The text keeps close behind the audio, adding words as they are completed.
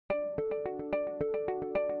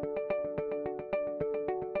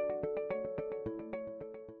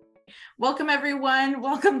Welcome everyone.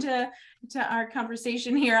 Welcome to our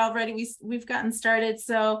conversation here already. We've gotten started.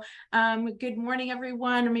 So good morning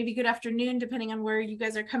everyone, or maybe good afternoon, depending on where you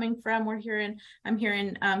guys are coming from. I'm here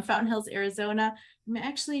in Fountain Hills, Arizona. I'm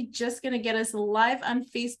actually just going to get us live on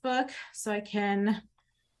Facebook so I can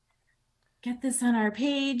get this on our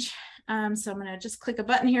page. So I'm going to just click a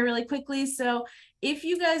button here really quickly. So if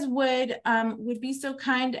you guys would be so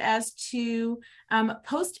kind as to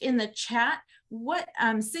post in the chat what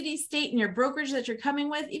city, state, and your brokerage that you're coming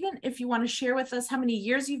with, even if you want to share with us how many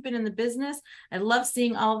years you've been in the business. I love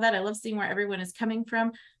seeing all of that. I love seeing where everyone is coming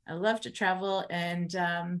from. I love to travel, and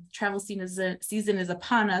travel season is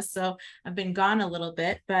upon us. So I've been gone a little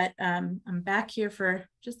bit, but I'm back here for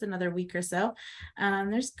just another week or so.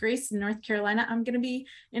 There's Grace in North Carolina. I'm going to be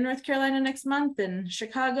in North Carolina next month, and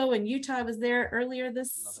Chicago and Utah. I was there earlier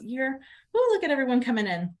this year. Oh, look at everyone coming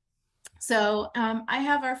in. So I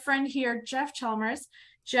have our friend here, Jeff Chalmers.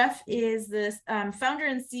 Jeff is the founder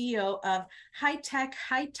and CEO of High Tech,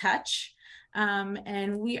 High Touch.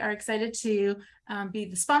 And we are excited to be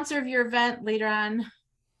the sponsor of your event later on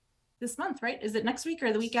this month, right? Is it next week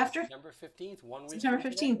or the week after? September 15th, 1 week. September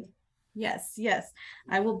 15th. Yes.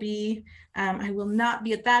 I will be, I will not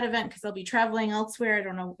be at that event because I'll be traveling elsewhere. I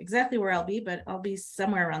don't know exactly where I'll be, but I'll be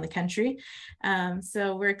somewhere around the country.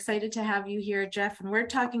 So we're excited to have you here, Jeff, and we're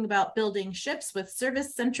talking about building ships with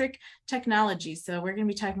service-centric technology. So we're going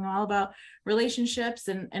to be talking all about relationships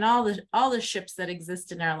and all the ships that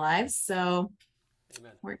exist in our lives. So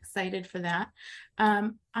Amen. We're excited for that.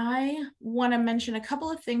 I want to mention a couple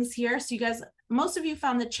of things here. So you guys, most of you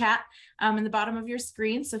found the chat in the bottom of your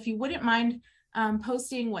screen. So if you wouldn't mind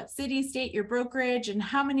posting what city, state, your brokerage, and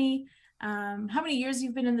how many years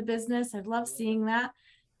you've been in the business. I'd love seeing that.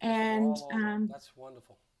 And that's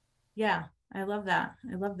wonderful. Yeah, I love that.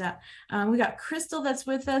 We got Crystal that's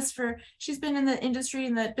with us she's been in the industry,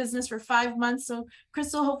 in the business for 5 months. So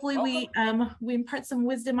Crystal, hopefully we impart some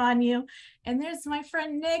wisdom on you. And there's my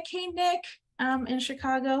friend Nick. Hey Nick, in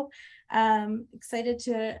Chicago. Excited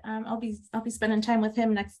to I'll be spending time with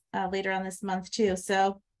him later on this month too.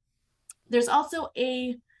 So there's also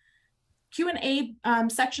a Q&A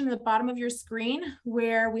section at the bottom of your screen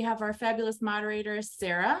where we have our fabulous moderator,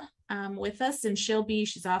 Sarah, with us, and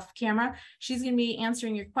she's off camera. She's going to be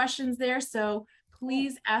answering your questions there. So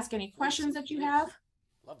please ask any questions that you have.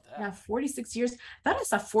 Love that. Yeah, 46 years. That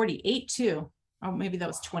is a 48 too. Oh, maybe that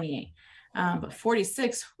was 28. But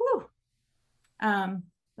 46, whew.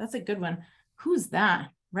 That's a good one. Who's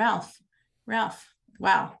that? Ralph.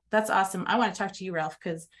 Wow, that's awesome. I want to talk to you, Ralph,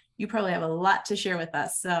 because you probably have a lot to share with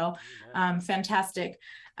us. So fantastic.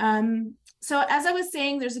 So as I was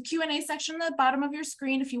saying, there's a Q&A section at the bottom of your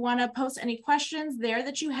screen. If you want to post any questions there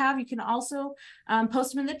that you have, you can also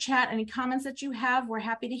post them in the chat. Any comments that you have, we're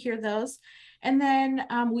happy to hear those. And then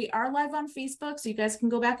we are live on Facebook, so you guys can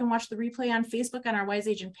go back and watch the replay on Facebook on our Wise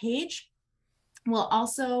Agent page. We'll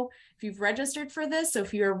also, if you've registered for this, so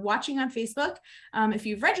if you're watching on Facebook, if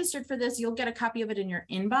you've registered for this, you'll get a copy of it in your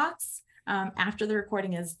inbox after the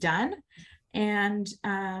recording is done. And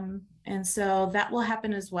so that will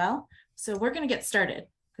happen as well. So we're going to get started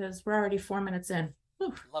because we're already 4 minutes in.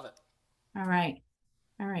 Whew. Love it. All right.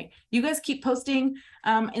 You guys keep posting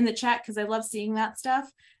in the chat because I love seeing that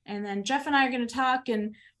stuff. And then Jeff and I are going to talk,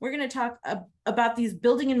 and we're going to talk about these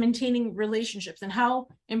building and maintaining relationships and how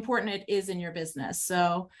important it is in your business.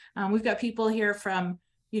 So we've got people here from,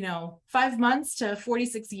 5 months to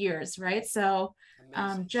 46 years, right? So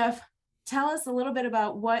Jeff, tell us a little bit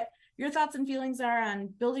about what your thoughts and feelings are on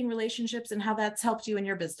building relationships and how that's helped you in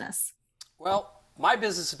your business. Well, my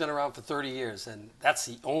business has been around for 30 years, and that's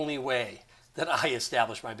the only way that I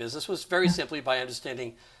established my business, was very simply by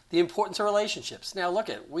understanding the importance of relationships. Now,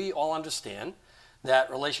 we all understand that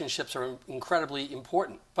relationships are incredibly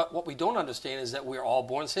important, but what we don't understand is that we're all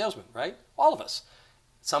born salesmen, right? All of us.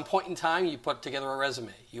 At some point in time, you put together a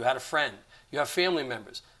resume, you had a friend, you have family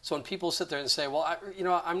members. So when people sit there and say, well,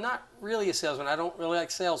 I'm not really a salesman, I don't really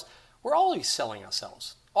like sales, we're always selling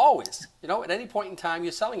ourselves. Always. At any point in time,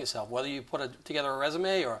 you're selling yourself. Whether you put together a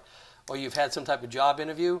resume or you've had some type of job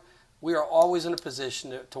interview, we are always in a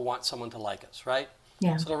position to want someone to like us, right?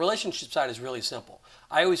 Yeah. So the relationship side is really simple.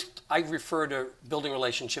 I refer to building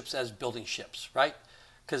relationships as building ships, right?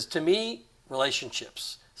 Because to me,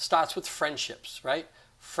 relationships starts with friendships, right?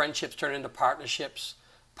 Friendships turn into partnerships.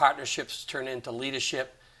 Partnerships turn into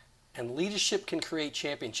leadership. And leadership can create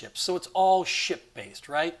championships. So it's all ship-based,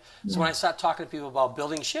 right? Yeah. So when I start talking to people about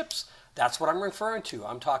building ships, that's what I'm referring to.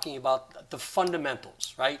 I'm talking about the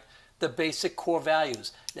fundamentals, right? The basic core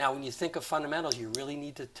values. Now, when you think of fundamentals, you really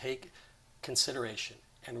need to take consideration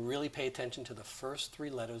and really pay attention to the first 3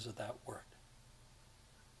 letters of that word.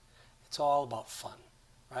 It's all about fun,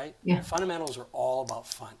 right? Yeah. Fundamentals are all about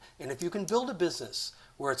fun. And if you can build a business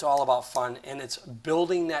where it's all about fun and it's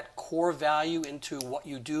building that core value into what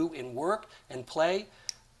you do in work and play,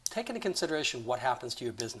 take into consideration what happens to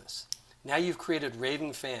your business. Now you've created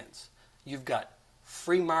raving fans. You've got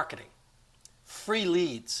free marketing, free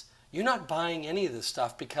leads. You're not buying any of this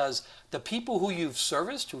stuff because the people who you've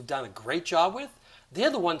serviced, who've done a great job with, they're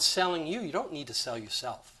the ones selling you. You don't need to sell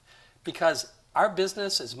yourself. Because our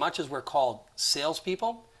business, as much as we're called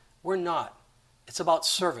salespeople, we're not. It's about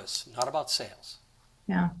service, not about sales.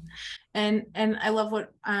 Yeah. And I love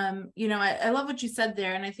what, I love what you said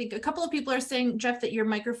there. And I think a couple of people are saying, Jeff, that your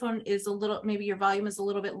microphone is a little, maybe your volume is a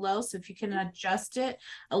little bit low. So if you can adjust it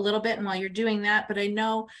a little bit, and while you're doing that, but I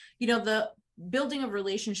know, the building of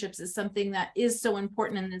relationships is something that is so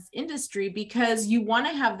important in this industry because you want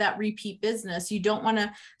to have that repeat business. You don't want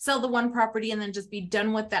to sell the one property and then just be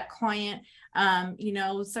done with that client.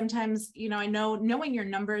 Sometimes, I know knowing your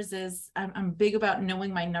numbers is, I'm big about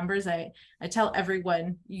knowing my numbers. I tell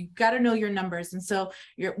everyone, you got to know your numbers. And so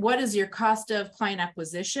what is your cost of client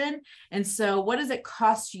acquisition? And so what does it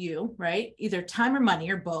cost you, right? Either time or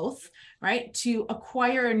money or both, right? To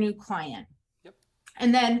acquire a new client. Yep.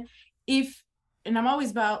 And then and I'm always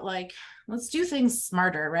about like, let's do things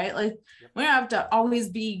smarter, right? Like we don't have to always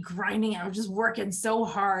be grinding and just working so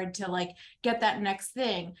hard to like get that next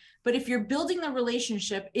thing. But if you're building the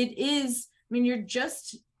relationship, you're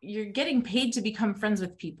getting paid to become friends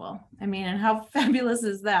with people. And how fabulous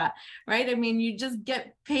is that, right? You just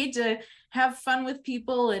get paid to have fun with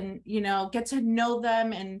people and, get to know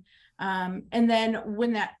them. And then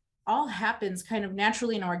when that all happens kind of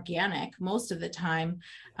naturally and organic, most of the time,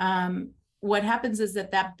 what happens is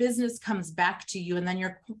that business comes back to you, and then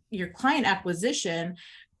your client acquisition,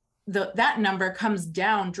 that number comes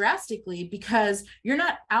down drastically because you're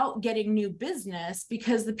not out getting new business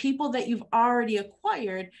because the people that you've already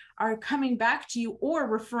acquired are coming back to you or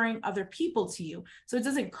referring other people to you. So it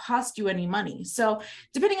doesn't cost you any money. So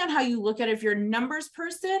depending on how you look at it, if you're a numbers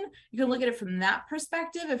person, you can look at it from that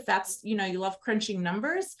perspective. If that's, you love crunching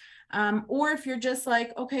numbers, or if you're just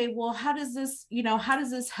like, okay, well, how does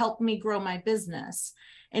this help me grow my business?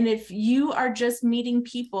 And if you are just meeting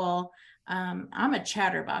people, I'm a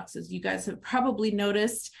chatterbox, as you guys have probably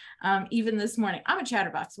noticed, even this morning. I'm a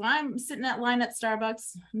chatterbox. When I'm sitting at line at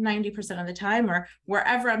Starbucks 90% of the time, or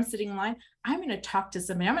wherever I'm sitting in line, I'm going to talk to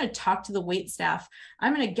somebody. I'm going to talk to the wait staff.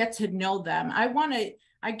 I'm going to get to know them.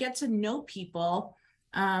 I get to know people.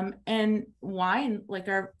 And why? And like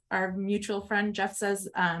our mutual friend Jeff says,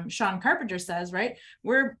 Sean Carpenter says, right?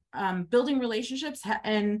 We're building relationships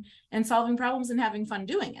and solving problems and having fun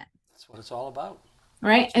doing it. That's what it's all about.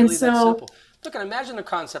 Right. It's really that simple. Look, and imagine the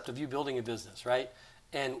concept of you building a business, right?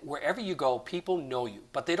 And wherever you go, people know you,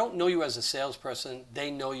 but they don't know you as a salesperson. They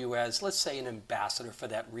know you as, let's say, an ambassador for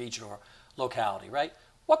that region or locality, right?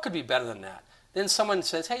 What could be better than that? Then someone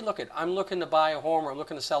says, hey, look, I'm looking to buy a home or I'm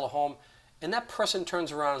looking to sell a home. And that person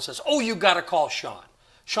turns around and says, oh, you got to call Sean.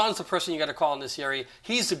 Sean's the person you got to call in this area.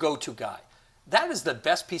 He's the go-to guy. That is the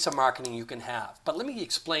best piece of marketing you can have. But let me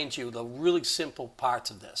explain to you the really simple parts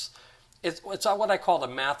of this. It's what I call the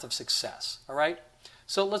math of success, all right?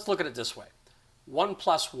 So let's look at it this way. 1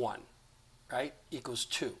 + 1, right, equals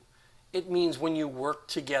 2. It means when you work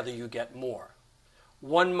together, you get more.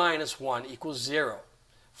 1 - 1 = 0.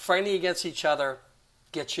 Fighting against each other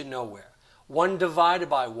gets you nowhere. 1 divided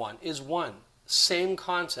by 1 is 1. Same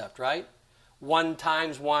concept, right? 1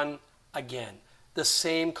 times 1, again. The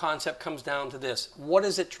same concept comes down to this. What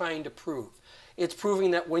is it trying to prove? It's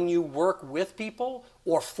proving that when you work with people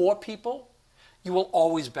or for people, you will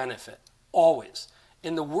always benefit, always.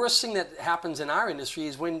 And the worst thing that happens in our industry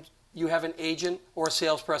is when you have an agent or a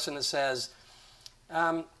salesperson that says,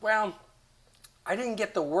 well, I didn't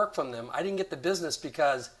get the work from them. I didn't get the business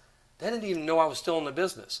because they didn't even know I was still in the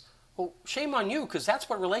business. Well, shame on you, because that's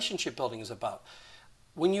what relationship building is about.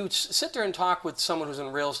 When you sit there and talk with someone who's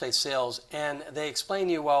in real estate sales and they explain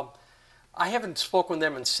to you, well, I haven't spoken with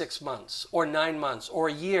them in 6 months or 9 months or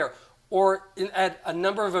a year, or at a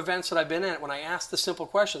number of events that I've been at, when I ask the simple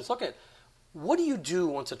questions, look at, what do you do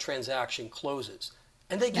once a transaction closes?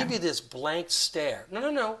 And they give you this blank stare.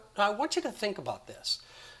 No, I want you to think about this.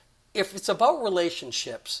 If it's about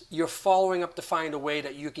relationships, you're following up to find a way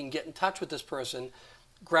that you can get in touch with this person,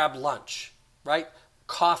 grab lunch, right?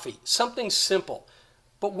 Coffee, something simple.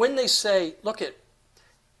 But when they say, look at,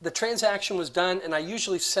 the transaction was done and I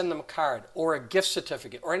usually send them a card or a gift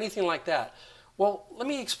certificate or anything like that. Well, let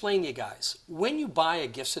me explain to you guys. When you buy a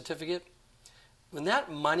gift certificate, when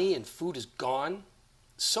that money and food is gone,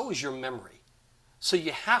 so is your memory. So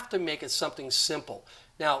you have to make it something simple.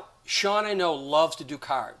 Now, Sean, I know, loves to do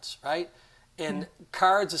cards, right? And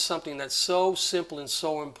cards is something that's so simple and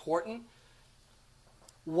so important.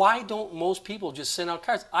 Why don't most people just send out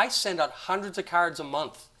cards? I send out hundreds of cards a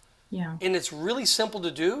month. Yeah. And it's really simple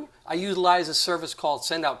to do. I utilize a service called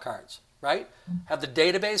Send Out Cards, right? Have the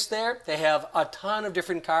database there. They have a ton of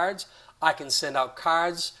different cards. I can send out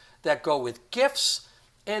cards that go with gifts.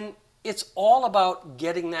 And it's all about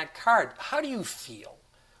getting that card. How do you feel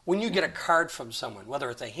when you get a card from someone, whether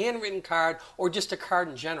it's a handwritten card or just a card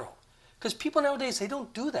in general? Because people nowadays, they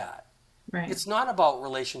don't do that. Right. It's not about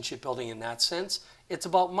relationship building in that sense. It's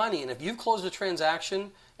about money. And if you've closed a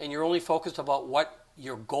transaction and you're only focused about what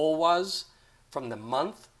your goal was from the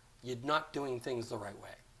month, you're not doing things the right way.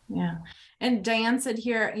 Yeah. And Diane said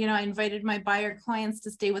here, you know, I invited my buyer clients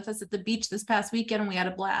to stay with us at the beach this past weekend and we had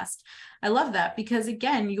a blast. I love that because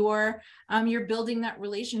again, you're building that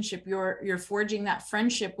relationship, you're forging that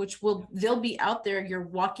friendship, which they'll be out there, your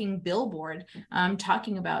walking billboard,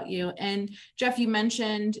 talking about you. And Jeff, you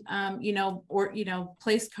mentioned,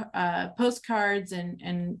 place postcards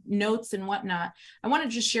and notes and whatnot. I want to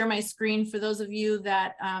just share my screen for those of you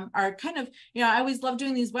that are kind of, I always love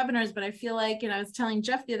doing these webinars, but I feel like, I was telling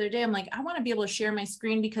Jeff the other day, I'm like, I want to be able to share my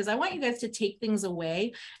screen because I want you guys to take things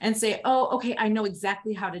away and say, oh, okay, I know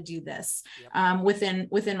exactly how to do this. Within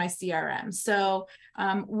my CRM. So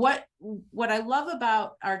what I love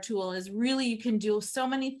about our tool is really you can do so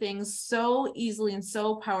many things so easily and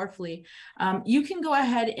so powerfully. You can go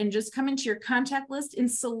ahead and just come into your contact list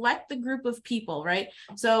and select the group of people, right?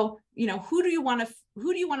 So, who do you want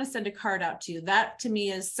to send a card out to? That to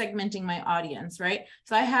me is segmenting my audience, right?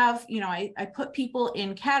 So I have, I put people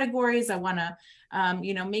in categories. I want to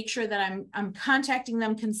make sure that I'm contacting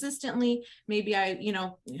them consistently. Maybe I,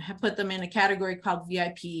 have put them in a category called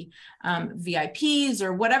VIPs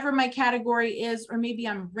or whatever my category is, or maybe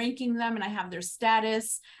I'm ranking them and I have their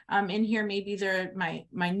status in here. Maybe they're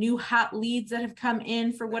my new hot leads that have come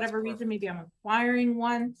in for whatever reason. Maybe I'm acquiring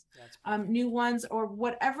ones, new ones, or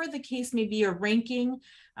whatever the case may be, or ranking.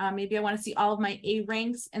 Maybe I want to see all of my A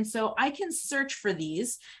ranks. And so I can search for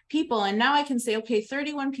these people. And now I can say, okay,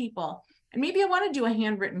 31 people. And maybe I want to do a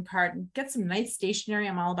handwritten card and get some nice stationery.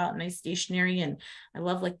 I'm all about nice stationery. And I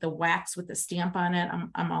love like the wax with the stamp on it.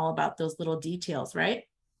 I'm all about those little details, right?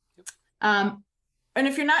 And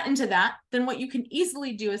if you're not into that, then what you can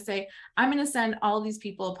easily do is say, I'm going to send all of these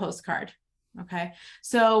people a postcard. Okay.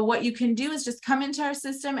 So what you can do is just come into our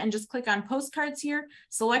system and just click on postcards here,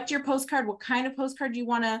 select your postcard, what kind of postcard you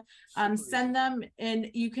want to send them. And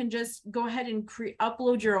you can just go ahead and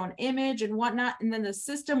upload your own image and whatnot. And then the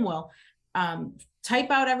system will type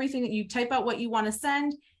out everything that you type out what you want to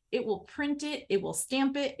send. It will print it, it will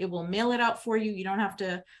stamp it, it will mail it out for you. You don't have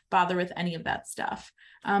to bother with any of that stuff.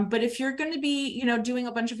 But if you're going to be, doing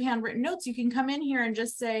a bunch of handwritten notes, you can come in here and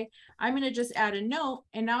just say, I'm going to just add a note.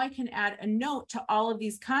 And now I can add a note to all of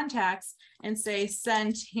these contacts and say,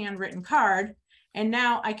 send handwritten card. And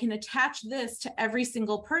now I can attach this to every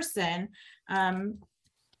single person.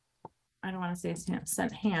 I don't want to say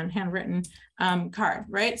sent handwritten card,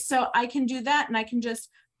 right? So I can do that and I can just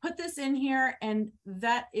put this in here and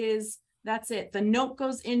that's it. The note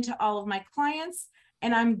goes into all of my clients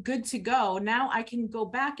and I'm good to go. Now I can go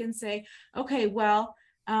back and say, okay, well,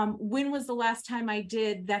 when was the last time I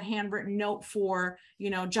did that handwritten note for,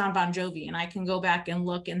 John Bon Jovi? And I can go back and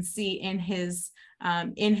look and see in his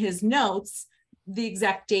notes, the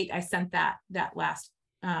exact date I sent that last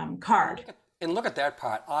card. And look at that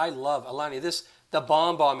part. I love, Eleni, the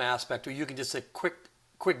bomb aspect where you can just a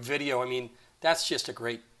quick video. I mean, that's just a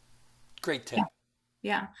great tip.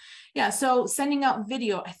 Yeah. So sending out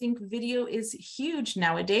video, I think video is huge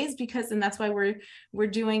nowadays and that's why we're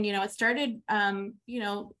doing, it started,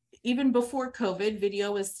 even before COVID,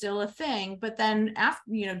 video was still a thing, but then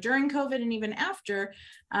after, during COVID and even after,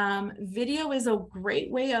 video is a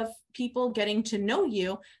great way of people getting to know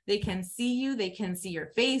you. They can see you, they can see your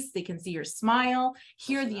face, they can see your smile,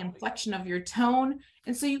 hear the inflection of your tone.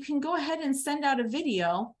 And so you can go ahead and send out a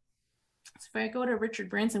video. So if I go to Richard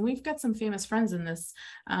Branson, we've got some famous friends in this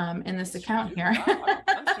account here,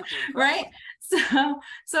 right?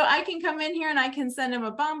 So I can come in here and I can send him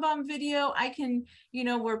a bomb video. I can,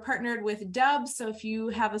 we're partnered with Dub. So if you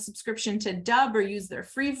have a subscription to Dub or use their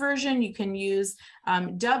free version, you can use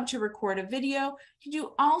Dub to record a video. You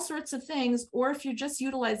do all sorts of things. Or if you're just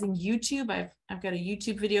utilizing YouTube, I've got a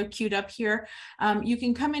YouTube video queued up here. You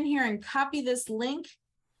can come in here and copy this link.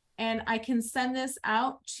 And I can send this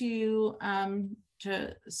out to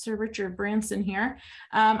Sir Richard Branson here.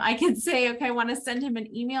 I can say, okay, I want to send him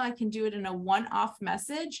an email. I can do it in a one-off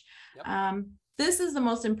message. Yep. this is the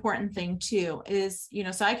most important thing too, is,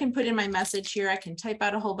 so I can put in my message here, I can type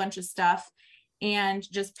out a whole bunch of stuff and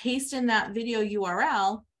just paste in that video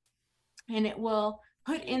URL, and it will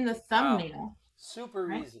put in the thumbnail. Wow. Super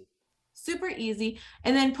right? easy. Super easy.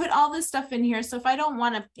 And then put all this stuff in here. So if I don't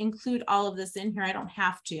want to include all of this in here, I don't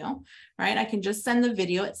have to, right? I can just send the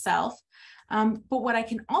video itself. But what I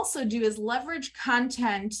can also do is leverage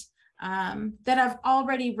content that I've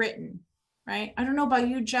already written, right? I don't know about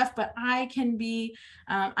you, Jeff, but I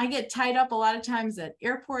get tied up a lot of times at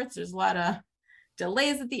airports. There's a lot of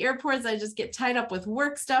delays at the airports. I just get tied up with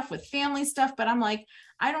work stuff, with family stuff, but I'm like,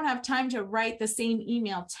 I don't have time to write the same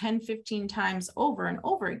email 10, 15 times over and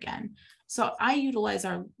over again. So I utilize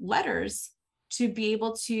our letters to be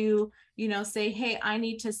able to, say, hey, I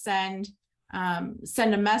need to send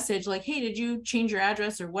a message like, hey, did you change your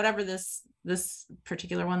address, or whatever this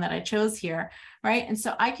particular one that I chose here, right? And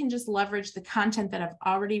so I can just leverage the content that I've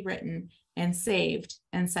already written and saved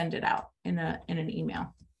and send it out in an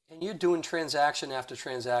email. And you're doing transaction after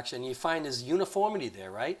transaction. You find there's uniformity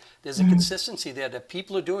there, right? There's a consistency there that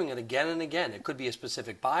people are doing it again and again. It could be a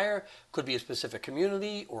specific buyer, could be a specific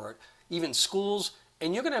community, or even schools.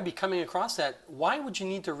 And you're going to be coming across that. Why would you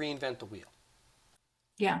need to reinvent the wheel?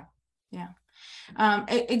 Yeah.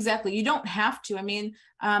 Exactly. You don't have to. I mean,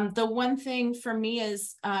 the one thing for me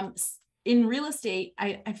is in real estate,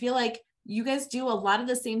 I feel like you guys do a lot of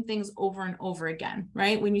the same things over and over again,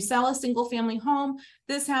 right? When you sell a single family home,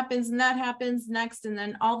 this happens and that happens next, and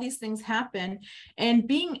then all these things happen. And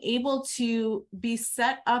being able to be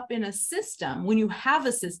set up in a system, when you have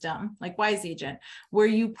a system like Wise Agent, where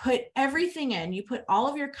you put everything in, you put all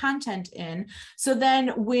of your content in. So then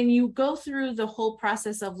when you go through the whole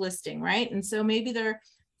process of listing, right? And so maybe they're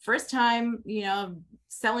first time,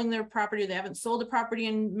 selling their property, they haven't sold a property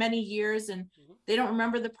in many years, and they don't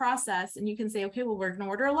remember the process. And you can say, okay, well, we're going to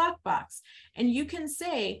order a lockbox. And you can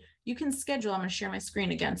schedule, I'm going to share my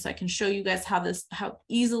screen again so I can show you guys how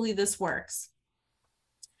easily this works.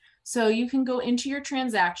 So you can go into your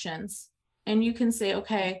transactions and you can say,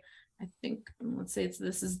 okay, I think, let's say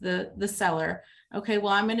this is the seller. Okay,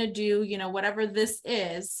 well, I'm going to do, whatever this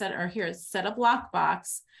is, set up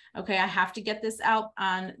lockbox. Okay, I have to get this out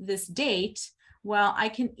on this date. Well, I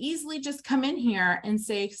can easily just come in here and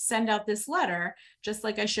say, send out this letter, just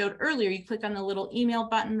like I showed earlier. You click on the little email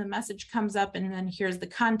button, the message comes up, and then here's the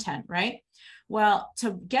content, right? Well,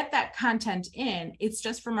 to get that content in, it's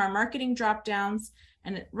just from our marketing drop downs.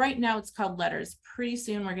 And right now it's called letters. Pretty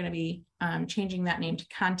soon we're going to be changing that name to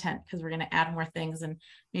content, because we're going to add more things, and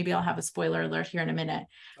maybe I'll have a spoiler alert here in a minute.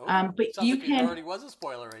 But you can. There already was a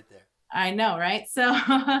spoiler right there. I know, right? So,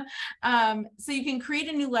 so you can create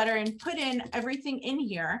a new letter and put in everything in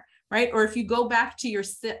here, right? Or if you go back to your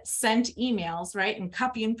sent emails, right, and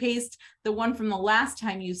copy and paste the one from the last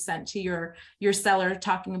time you sent to your seller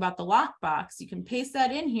talking about the lockbox, you can paste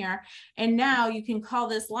that in here, and now you can call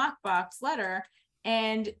this lockbox letter,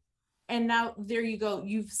 and now there you go.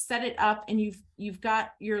 You've set it up, and you've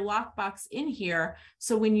got your lockbox in here.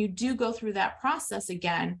 So when you do go through that process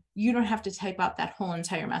again, you don't have to type out that whole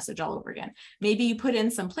entire message all over again. Maybe you put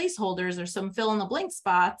in some placeholders or some fill in the blank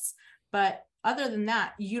spots, but other than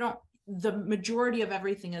that, the majority of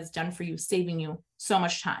everything is done for you, saving you so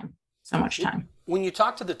much time. When you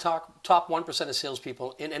talk to the top 1% of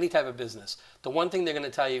salespeople in any type of business, the one thing they're going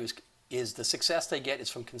to tell you is the success they get is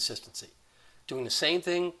from consistency. Doing the same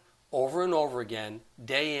thing over and over again,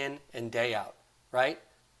 day in and day out, right?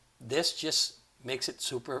 This just makes it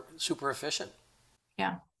super, super efficient.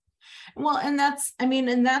 Yeah. Well,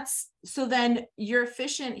 so then you're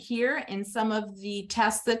efficient here in some of the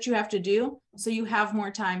tasks that you have to do. So you have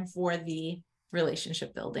more time for the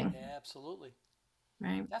relationship building. Absolutely.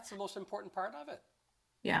 Right. That's the most important part of it.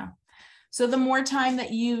 Yeah. So the more time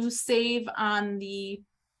that you save on the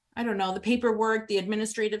paperwork, the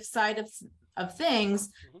administrative side of things,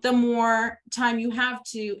 the more time you have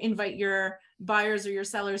to invite your buyers or your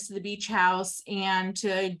sellers to the beach house, and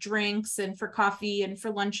to drinks, and for coffee, and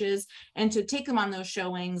for lunches, and to take them on those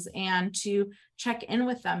showings, and to check in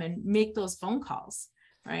with them and make those phone calls,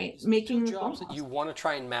 right? Making two jobs that you want to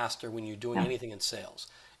try and master when you're doing anything in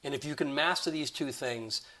sales. And if you can master these two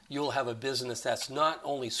things, you'll have a business that's not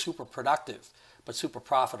only super productive, but super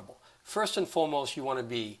profitable. First and foremost, you want to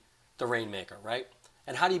be the rainmaker, right?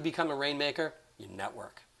 And how do you become a rainmaker? You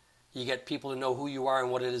network. You get people to know who you are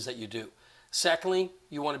and what it is that you do. Secondly,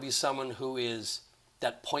 you want to be someone who is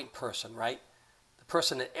that point person, right? The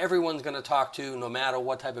person that everyone's going to talk to no matter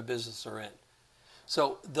what type of business they're in.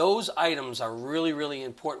 So those items are really, really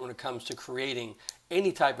important when it comes to creating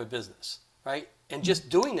any type of business, right? And just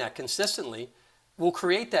doing that consistently will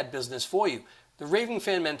create that business for you. The raving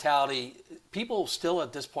fan mentality, people still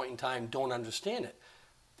at this point in time don't understand it.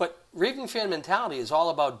 But raving fan mentality is all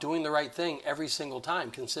about doing the right thing every single time,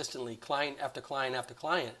 consistently, client after client after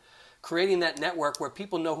client, creating that network where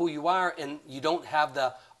people know who you are and you don't have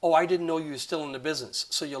the, oh, I didn't know you were still in the business.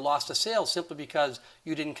 So you lost a sale simply because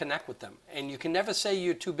you didn't connect with them. And you can never say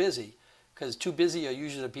you're too busy, because too busy are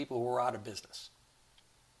usually the people who are out of business.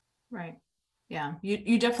 Right. Yeah,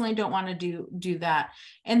 you definitely don't want to do that.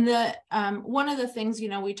 And the one of the things,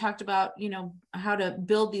 we talked about, how to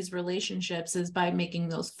build these relationships is by making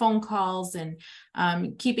those phone calls and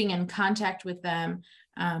keeping in contact with them.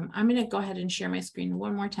 I'm going to go ahead and share my screen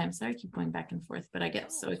one more time. Sorry, I keep going back and forth, but I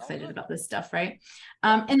get so excited about this stuff, right?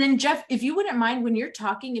 And then Jeff, if you wouldn't mind, when you're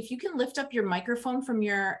talking, if you can lift up your microphone from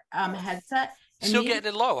your headset. And Still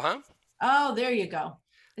getting it low, huh? Oh, there you go.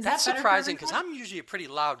 That's surprising, because I'm usually a pretty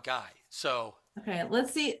loud guy. So okay,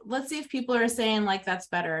 let's see if people are saying like that's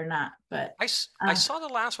better or not. But I saw the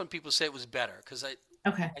last one people say it was better, because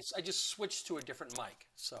I just switched to a different mic.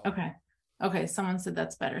 So okay, someone said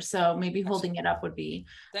that's better. So maybe holding it up would be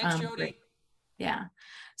thanks, Jody. great. Yeah.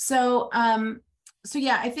 So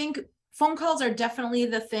yeah, I think phone calls are definitely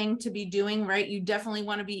the thing to be doing, right? You definitely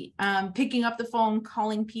want to be picking up the phone,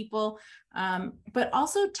 calling people, but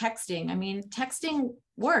also texting. I mean, texting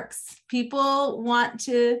works. People want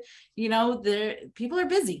to, people are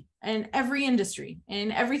busy in every industry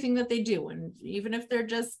and everything that they do. And even if they're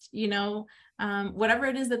just, whatever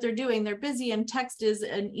it is that they're doing, they're busy, and text is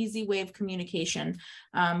an easy way of communication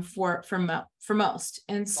for most.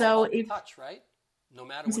 And so if touch, right? No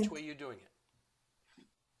matter which way you're doing it.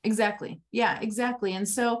 Exactly. Yeah, exactly. And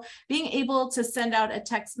so being able to send out a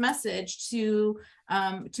text message to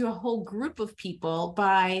a whole group of people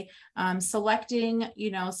by selecting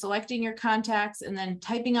your contacts and then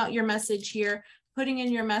typing out your message here, putting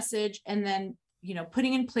in your message, and then,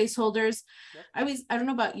 putting in placeholders. Yep. I don't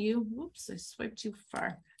know about you. Whoops, I swiped too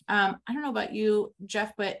far. I don't know about you,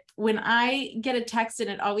 Jeff, but when I get a text and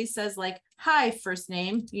it always says like, hi, first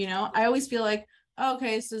name, I always feel like,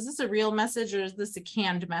 okay, so is this a real message or is this a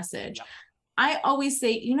canned message? Yep. I always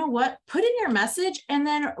say, you know what, put in your message and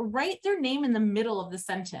then write their name in the middle of the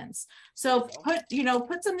sentence. So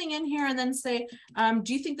put something in here and then say,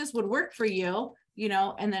 do you think this would work for you?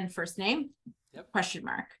 And then first name, yep, question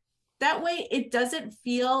mark. That way it doesn't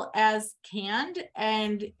feel as canned,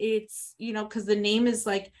 and it's, because the name is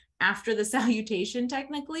like after the salutation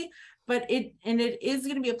technically, but it is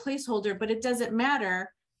going to be a placeholder, but it doesn't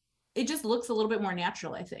matter. It just looks a little bit more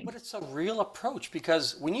natural, I think. But it's a real approach,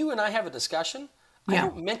 because when you and I have a discussion, I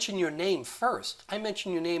don't mention your name first. I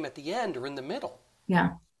mention your name at the end or in the middle.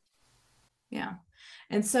 Yeah. Yeah.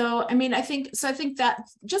 And so, I mean, I think that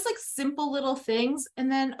just like simple little things.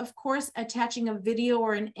 And then of course, attaching a video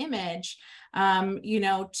or an image,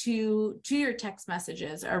 to your text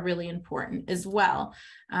messages are really important as well.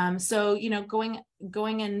 So,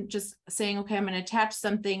 going and just saying, okay, I'm going to attach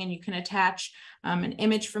something, and you can attach an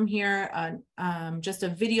image from here, just a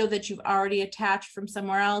video that you've already attached from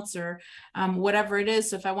somewhere else, or whatever it is.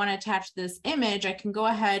 So if I want to attach this image, I can go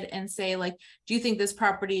ahead and say like, do you think this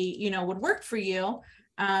property, would work for you?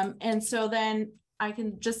 And so then I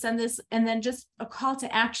can just send this, and then just a call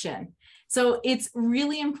to action. So it's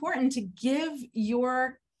really important to give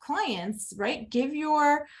your clients, right? Give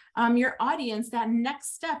your audience that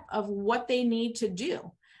next step of what they need to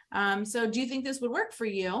do. So do you think this would work for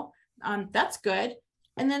you? That's good.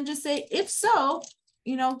 And then just say, if so,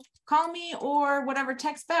 call me or whatever,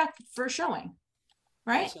 text back for showing,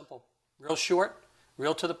 right? Real simple, real short,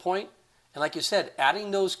 real to the point. And like you said,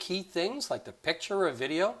 adding those key things like the picture or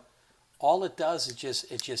video, all it does is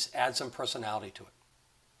it just adds some personality to it.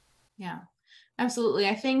 Yeah, absolutely.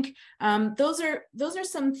 I think those are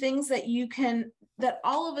some things that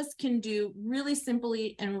all of us can do really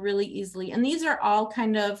simply and really easily. And these are all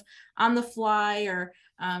kind of on the fly, or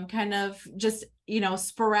kind of just,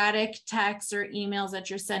 sporadic texts or emails that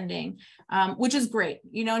you're sending, which is great,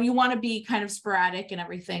 and you want to be kind of sporadic and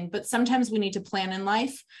everything, but sometimes we need to plan in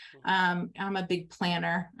life. I'm a big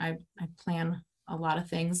planner. I plan a lot of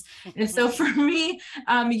things. And so for me,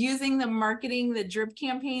 using the drip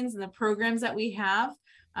campaigns and the programs that we have,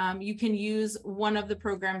 you can use one of the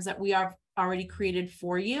programs that we have already created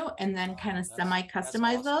for you, and then kind of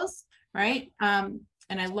semi-customize awesome. Those, right?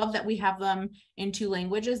 And I love that we have them in 2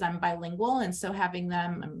 languages. I'm bilingual, and so having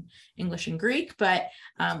them English and Greek, but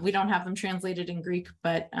we don't have them translated in Greek,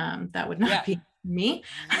 but that would not be me.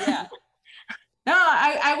 Yeah. No,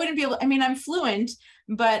 I wouldn't be able, I'm fluent,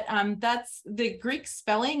 but that's the Greek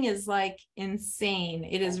spelling is like insane.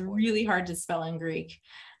 It is really hard to spell in Greek.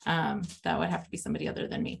 That would have to be somebody other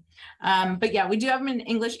than me. But yeah, we do have them in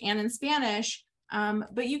English and in Spanish,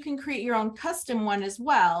 but you can create your own custom one as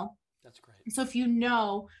well. That's great. So if you're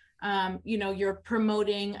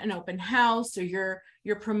promoting an open house, or you're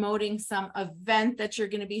promoting some event that you're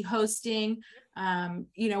going to be hosting,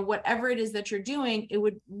 whatever it is that you're doing, it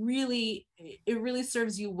really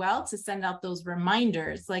serves you well to send out those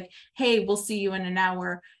reminders like, hey, we'll see you in an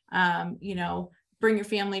hour. Bring your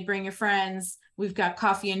family, bring your friends. We've got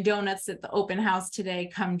coffee and donuts at the open house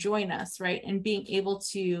today. Come join us, right? And being able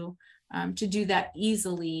to do that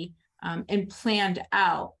easily and planned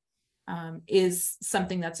out is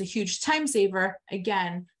something that's a huge time saver,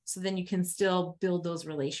 again, so then you can still build those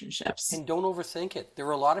relationships. And don't overthink it. There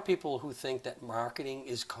are a lot of people who think that marketing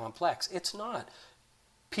is complex. It's not.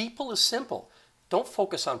 People is simple. Don't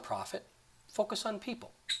focus on profit. Focus on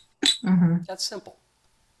people. Mm-hmm. That's simple.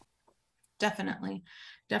 Definitely.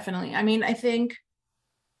 I mean, I think,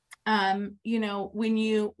 when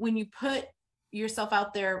you put yourself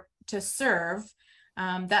out there to serve,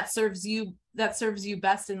 that serves you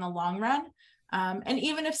best in the long run. And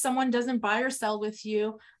even if someone doesn't buy or sell with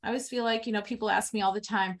you, I always feel like, people ask me all the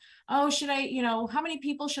time, oh, should I, how many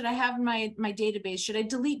people should I have in my database? Should I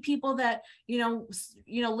delete people that,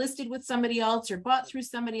 listed with somebody else or bought through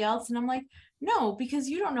somebody else? And I'm like, no, because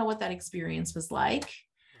you don't know what that experience was like.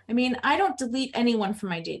 I mean, I don't delete anyone from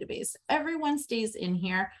my database. Everyone stays in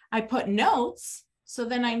here. I put notes, so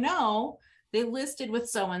then I know they listed with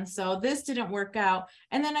so-and-so, this didn't work out.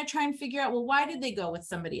 And then I try and figure out, well, why did they go with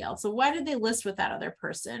somebody else? So why did they list with that other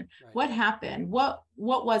person? Right. What happened? What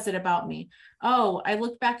was it about me? Oh, I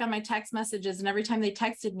looked back on my text messages, and every time they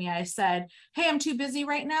texted me, I said, hey, I'm too busy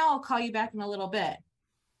right now. I'll call you back in a little bit.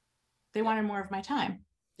 They wanted more of my time.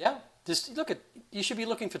 Yeah. You should be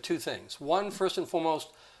looking for two things. One, first and foremost,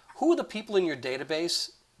 who are the people in your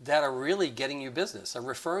database that are really getting you business, are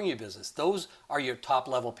referring you business? Those are your top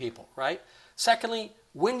level people, right? Secondly,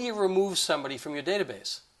 when do you remove somebody from your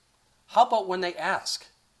database? How about when they ask?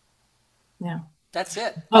 Yeah. That's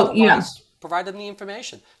it. Oh, otherwise, yeah. Provide them the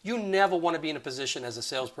information. You never want to be in a position as a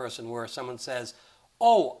salesperson where someone says,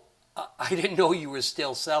 oh, I didn't know you were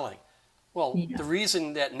still selling. Well, yeah. The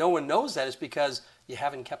reason that no one knows that is because you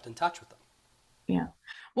haven't kept in touch with them. Yeah.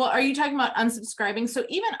 Well, are you talking about unsubscribing? So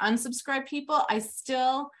even unsubscribed people, I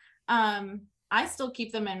still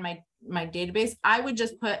keep them in my database. I would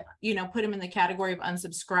just put them in the category of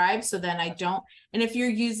unsubscribed. So then I don't, and if you're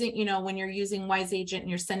using, when you're using Wise Agent and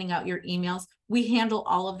you're sending out your emails, we handle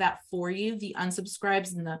all of that for you. The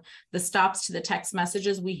unsubscribes and the stops to the text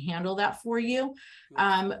messages, we handle that for you.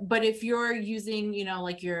 But if you're using,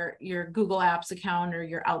 like your Google Apps account or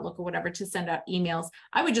your Outlook or whatever to send out emails,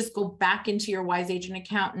 I would just go back into your Wise Agent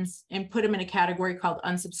account and put them in a category called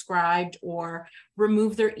unsubscribed, or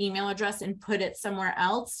remove their email address and put it somewhere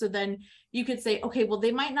else. So then you could say, okay, well,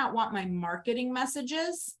 they might not want my marketing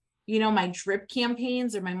messages, my drip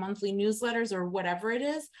campaigns or my monthly newsletters or whatever it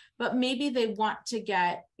is, but maybe they want to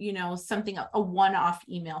get, something, a one-off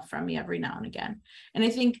email from me every now and again. And I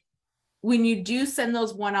think when you do send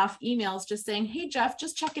those one-off emails, just saying, hey, Jeff,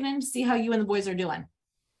 just checking in to see how you and the boys are doing.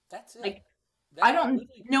 That's it. Like, I don't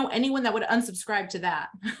know anyone that would unsubscribe to that.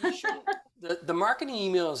 The marketing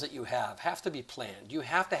emails that you have to be planned. You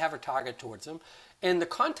have to have a target towards them. And the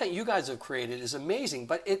content you guys have created is amazing,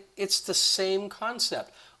 but it's the same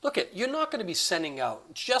concept. Look, you're not going to be sending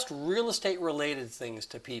out just real estate related things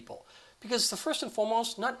to people, because first and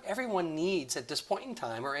foremost, not everyone needs at this point in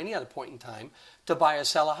time or any other point in time to buy or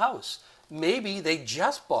sell a house. Maybe they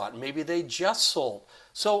just bought, maybe they just sold.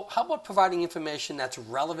 So how about providing information that's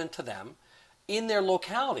relevant to them in their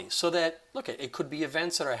locality, so that, it could be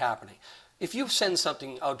events that are happening. If you send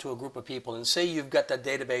something out to a group of people and say you've got that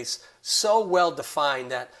database so well defined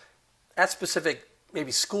that specific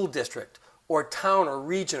maybe school district or town or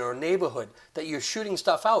region or neighborhood that you're shooting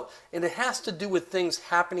stuff out, and it has to do with things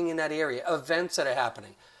happening in that area, events that are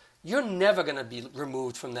happening, you're never going to be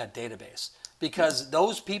removed from that database, because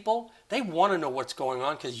those people, they want to know what's going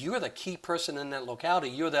on, because you're the key person in that locality.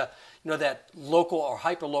 You're the that local or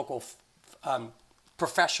hyper local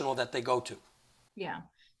professional that they go to. Yeah.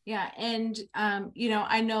 Yeah. And,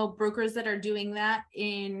 I know brokers that are doing that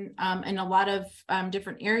in a lot of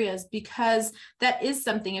different areas, because that is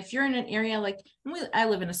something. If you're in an area like, I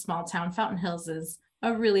live in a small town, Fountain Hills is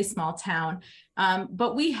a really small town.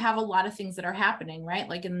 But we have a lot of things that are happening, right?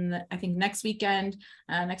 Like I think next week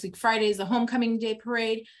Friday is a homecoming day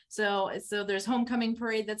parade. So there's homecoming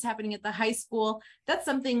parade that's happening at the high school. That's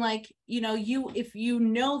something like, if you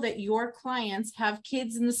know that your clients have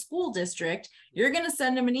kids in the school district, you're going to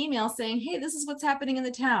send them an email saying, hey, this is what's happening in the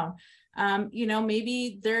town. They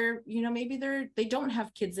don't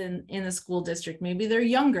have kids in the school district. Maybe they're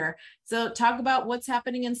younger. So talk about what's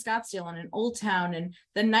happening in Scottsdale and in Old Town and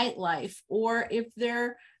the nightlife. Or if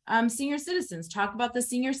they're senior citizens, talk about the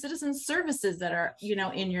senior citizen services that are,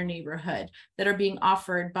 in your neighborhood that are being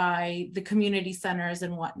offered by the community centers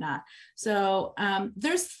and whatnot. So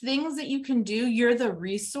there's things that you can do. You're the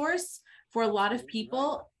resource for a lot of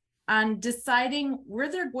people on deciding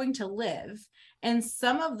where they're going to live. And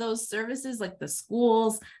some of those services, like the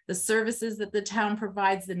schools, the services that the town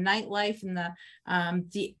provides, the nightlife and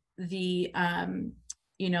the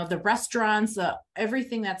restaurants,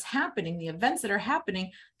 everything that's happening, the events that are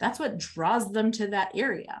happening, that's what draws them to that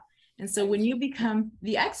area. And so when you become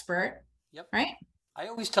the expert, right? I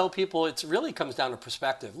always tell people it really comes down to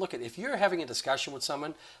perspective. Look, if you're having a discussion with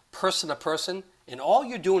someone, person to person, and all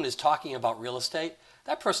you're doing is talking about real estate,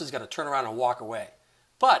 that person's got to turn around and walk away.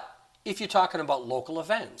 But if you're talking about local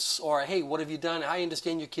events or, hey, what have you done? I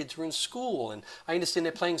understand your kids were in school and I understand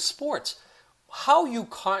they're playing sports. How you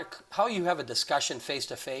have a discussion face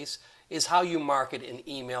to face is how you market in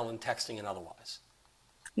email and texting and otherwise.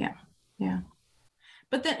 Yeah.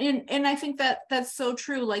 But then, and I think that that's so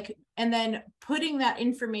true. Like, and then putting that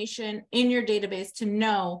information in your database to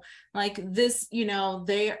know, like this,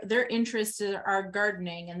 their interests are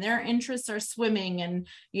gardening and their interests are swimming and,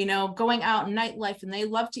 going out and nightlife, and they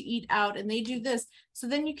love to eat out and they do this. So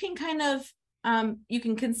then you can kind of, you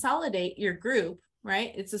can consolidate your group,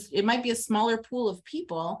 right? It might be a smaller pool of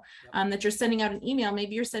people that you're sending out an email.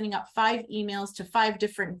 Maybe you're sending out 5 emails to 5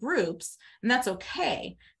 different groups, and that's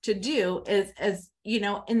okay to do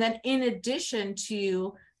and then in addition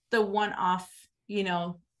to the one-off,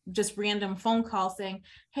 just random phone call saying,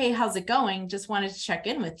 hey, how's it going? Just wanted to check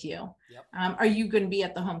in with you. Are you going to be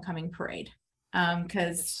at the homecoming parade?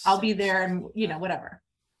 Because I'll be there and, whatever.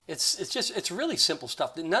 It's really simple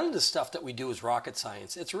stuff. None of the stuff that we do is rocket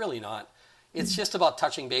science. It's really not. It's just about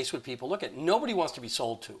touching base with people. Look, nobody wants to be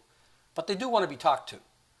sold to, but they do want to be talked to.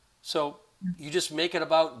 So you just make it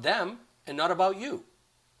about them and not about you.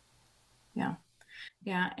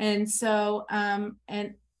 Yeah. And so, I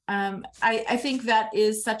think that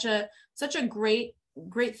is such a great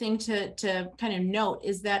thing to kind of note,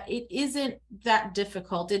 is that it isn't that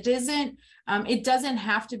difficult. It doesn't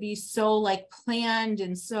have to be so like planned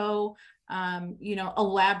and so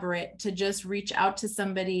elaborate to just reach out to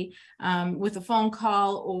somebody with a phone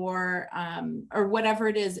call or whatever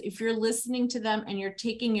it is. If you're listening to them and you're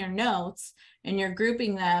taking your notes and you're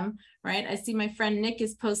grouping them, right? I see my friend Nick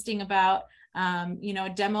is posting about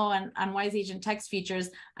a demo on Wise Agent text features.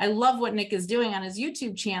 I love what Nick is doing on his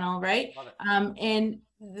YouTube channel, right? And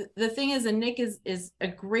the thing is, and Nick is a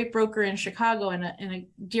great broker in Chicago and a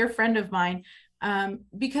dear friend of mine,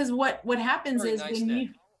 because what happens is when you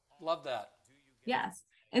love that. Yes.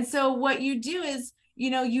 And so what you do is,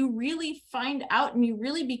 you really find out and you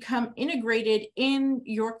really become integrated in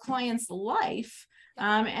your client's life.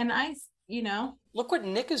 Look what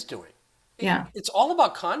Nick is doing. Yeah. It's all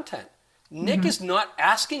about content. Nick is not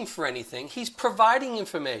asking for anything. He's providing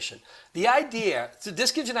information. The idea, so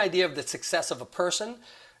this gives you an idea of the success of a person.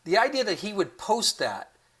 The idea that he would post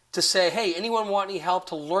that to say, hey, anyone want any help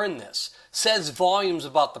to learn this, says volumes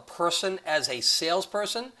about the person as a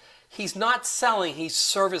salesperson. He's not selling, he's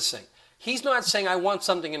servicing. He's not saying, I want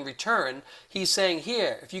something in return. He's saying,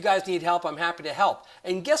 here, if you guys need help, I'm happy to help.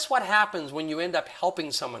 And guess what happens when you end up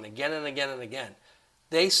helping someone again and again and again?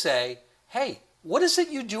 They say, hey, what is it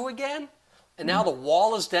you do again? And now the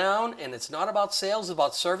wall is down, and it's not about sales, it's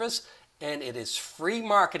about service, and it is free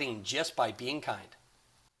marketing just by being kind.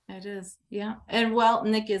 It is, yeah. And well,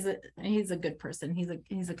 Nick he's a good person.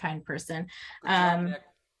 He's a kind person. Good job, Nick.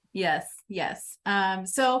 Yes.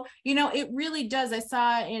 So, it really does. I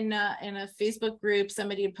saw in a Facebook group,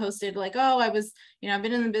 somebody had posted like, oh, I've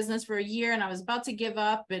been in the business for a year and I was about to give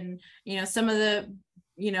up. And, some of the,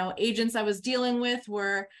 agents I was dealing with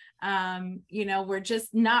were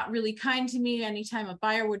just not really kind to me. Anytime a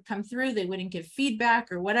buyer would come through, they wouldn't give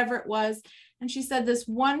feedback or whatever it was. And she said this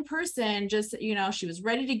one person just, she was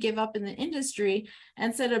ready to give up in the industry,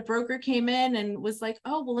 and said a broker came in and was like,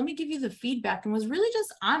 oh, well, let me give you the feedback, and was really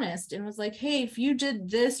just honest and was like, hey, if you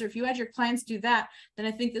did this, or if you had your clients do that, then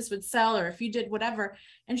I think this would sell, or if you did whatever.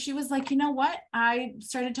 And she was like, you know what? I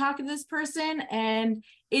started talking to this person and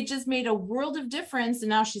it just made a world of difference. And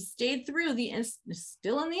now she stayed through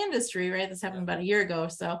still in the industry, right? This happened about a year ago or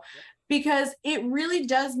so. Because it really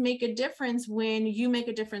does make a difference when you make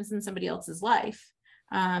a difference in somebody else's life.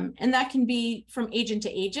 And that can be from agent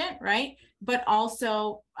to agent, right? But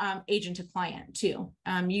also agent to client too.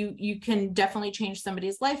 You can definitely change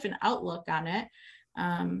somebody's life and outlook on it.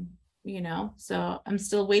 so I'm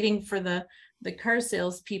still waiting for the car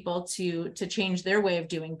sales people to change their way of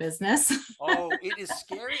doing business. Oh, it is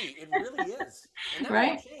scary. It really is. And that won't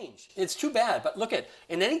Right. change. It's too bad. But look at,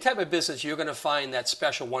 in any type of business, you're going to find that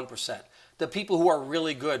special 1%, the people who are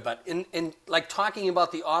really good. But in like talking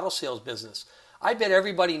about the auto sales business, I bet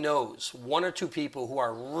everybody knows one or two people who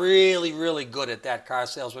are really, really good at that car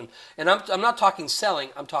salesman. And I'm not talking selling,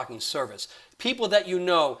 I'm talking service. People that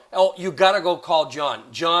oh, you got to go call John.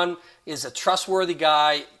 John is a trustworthy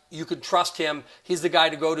guy. You could trust him. He's the guy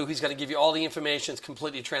to go to. He's going to give you all the information. It's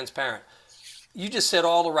completely transparent. You just said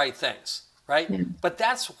all the right things, right? Yeah. But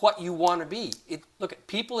that's what you want to be. Look,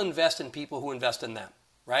 people invest in people who invest in them,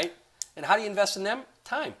 right? And how do you invest in them?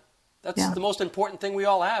 Time. That's the most important thing we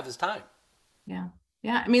all have is time. Yeah.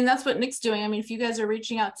 Yeah. I mean, that's what Nick's doing. I mean, if you guys are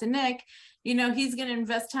reaching out to Nick, he's going to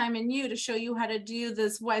invest time in you to show you how to do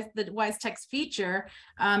the wise text feature.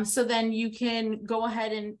 So then you can go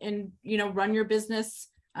ahead and run your business,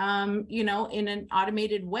 in an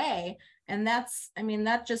automated way. And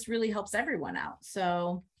that just really helps everyone out.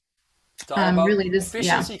 So it's all about really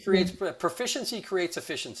proficiency creates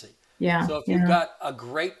efficiency. Yeah. So if you've got a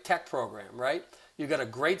great tech program, right? You've got a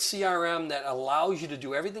great CRM that allows you to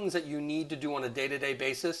do everything that you need to do on a day-to-day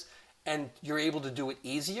basis, and you're able to do it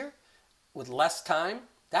easier with less time.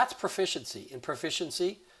 That's proficiency. And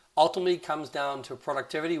proficiency ultimately comes down to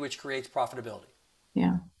productivity, which creates profitability.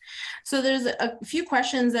 Yeah. So there's a few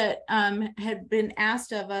questions that had been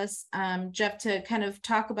asked of us, Jeff, to kind of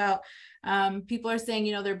talk about. People are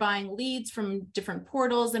saying, they're buying leads from different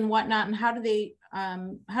portals and whatnot, and how do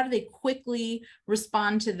they quickly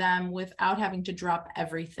respond to them without having to drop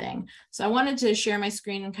everything? So I wanted to share my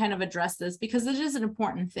screen and kind of address this because it is an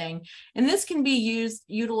important thing. And this can be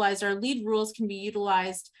utilized, our lead rules can be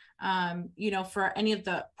utilized, for any of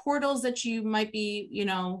the portals that you might be,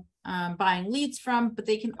 buying leads from, but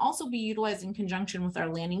they can also be utilized in conjunction with our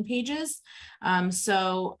landing pages.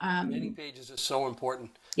 Landing pages are so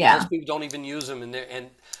important. Yeah. Most people don't even use them, and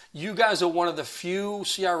you guys are one of the few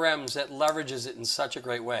CRMs that leverages it in such a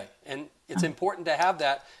great way. And it's important to have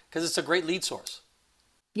that because it's a great lead source.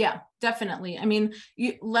 Yeah, definitely. I mean,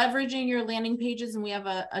 leveraging your landing pages, and we have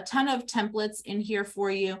a ton of templates in here for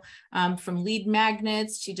you, from lead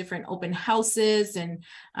magnets to different open houses and,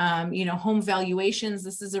 home valuations.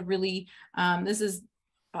 This is this has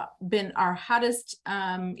been our hottest,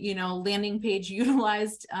 landing page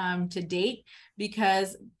utilized to date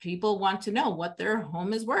because people want to know what their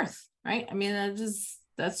home is worth, right? I mean,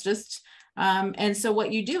 that's just, and so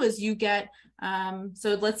what you do is you get,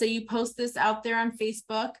 so let's say you post this out there on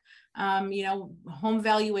Facebook, home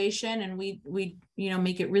valuation, and we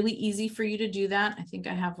make it really easy for you to do that. I think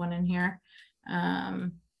I have one in here.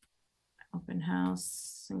 Open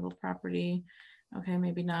house, single property. Okay,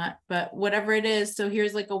 maybe not, but whatever it is. So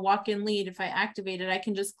here's like a walk-in lead. If I activate it, I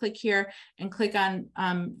can just click here and click on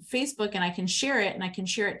Facebook, and I can share it, and I can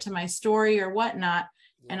share it to my story or whatnot.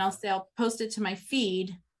 Yeah. And I'll post it to my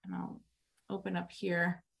feed, and I'll open up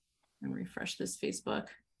here and refresh this Facebook.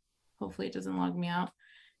 Hopefully it doesn't log me out.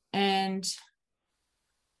 And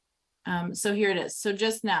so here it is. So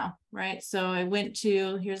just now, right? So I went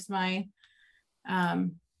to, here's my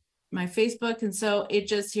my Facebook. And so it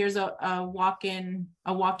just, here's a walk-in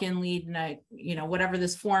lead, and I, whatever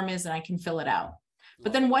this form is, and I can fill it out.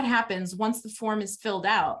 But then what happens once the form is filled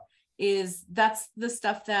out is that's the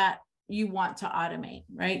stuff that you want to automate,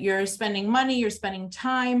 right? You're spending money, you're spending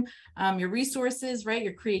time, your resources, right?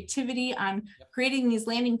 Your creativity on creating these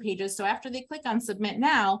landing pages. So after they click on submit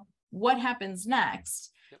now, what happens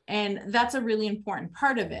next? And that's a really important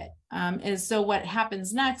part of it. And so what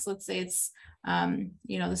happens next, let's say it's,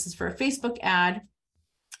 this is for a Facebook ad.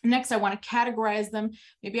 Next, I want to categorize them.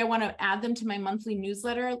 Maybe I want to add them to my monthly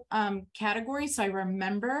newsletter category, so I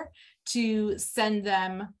remember to send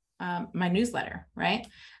them my newsletter, right?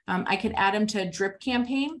 I could add them to a drip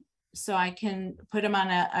campaign, so I can put them on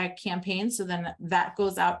a campaign, so then that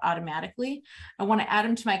goes out automatically. I want to add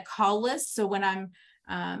them to my call list, so when I'm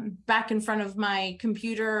back in front of my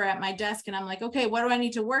computer or at my desk and I'm like, okay, what do I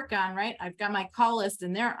need to work on, right? I've got my call list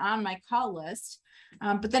and they're on my call list.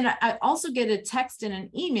 But then I also get a text and an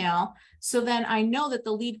email. So then I know that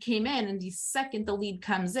the lead came in, and the second the lead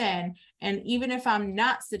comes in, and even if I'm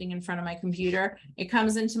not sitting in front of my computer, it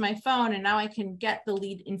comes into my phone, and now I can get the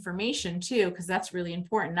lead information too, because that's really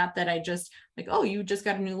important. Not that I just like, oh, you just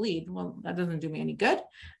got a new lead. Well, that doesn't do me any good.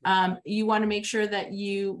 You want to make sure that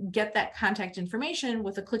you get that contact information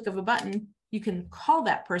with a click of a button. You can call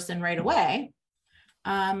that person right away.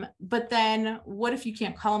 But then what if you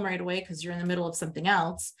can't call them right away because you're in the middle of something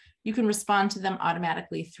else? You can respond to them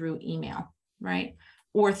automatically through email, right?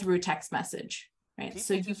 Or through text message. right?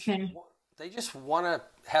 So People you just can, they just want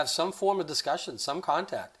to have some form of discussion, some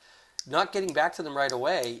contact. Not getting back to them right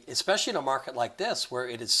away, especially in a market like this where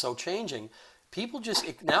it is so changing. People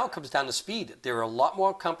just now it comes down to speed. There are a lot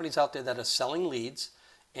more companies out there that are selling leads,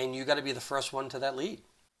 and you got to be the first one to that lead.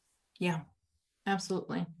 yeah,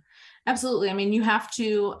 absolutely. Absolutely. I mean, you have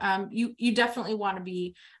to, you definitely want to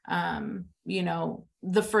be,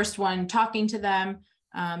 the first one talking to them.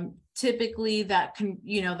 Typically that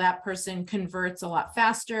that person converts a lot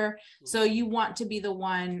faster. So you want to be the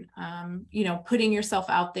one, putting yourself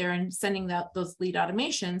out there and sending those lead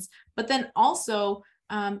automations. But then also,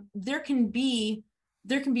 there can be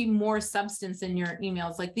more substance in your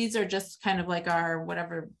emails. Like these are just kind of like our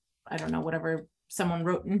whatever, I don't know, whatever someone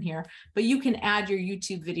wrote in here, but you can add your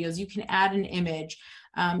YouTube videos, you can add an image,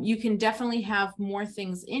 you can definitely have more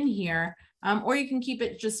things in here, or you can keep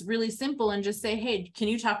it just really simple and just say, hey, can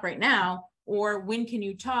you talk right now? Or when can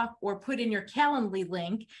you talk? Or put in your Calendly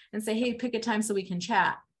link and say, hey, pick a time so we can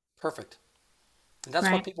chat. Perfect. And that's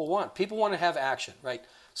right? what people want. People want to have action, right?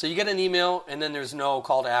 So you get an email and then there's no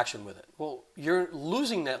call to action with it. Well, you're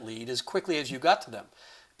losing that lead as quickly as you got to them.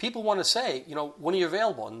 People want to say, when are you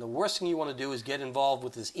available? And the worst thing you want to do is get involved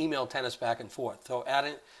with this email tennis back and forth. So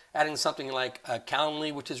adding something like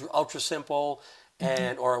Calendly, which is ultra simple,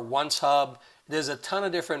 and or Once Hub. There's a ton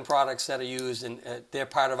of different products that are used, and they're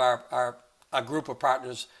part of our group of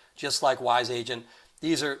partners, just like Wise Agent.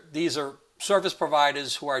 These are service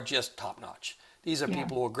providers who are just top notch. These are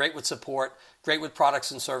people who are great with support, great with products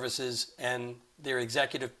and services, and their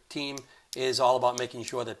executive team is all about making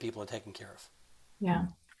sure that people are taken care of. Yeah.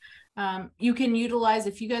 You can utilize,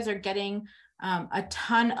 if you guys are getting a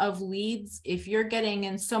ton of leads, if you're getting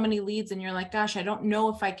in so many leads and you're like, gosh, I don't know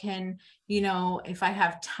if I can, if I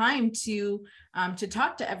have time to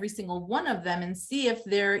talk to every single one of them and see if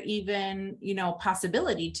they're even,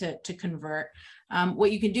 possibility to convert.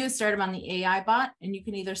 What you can do is start them on the AI bot, and you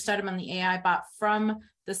can either start them on the AI bot from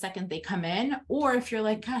the second they come in, or if you're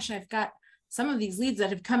like, gosh, I've got some of these leads that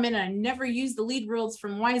have come in and I never used the lead rules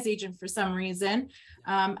from Wise Agent for some reason.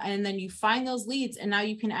 And then you find those leads and now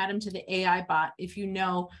you can add them to the AI bot. If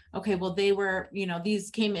okay, well, they were,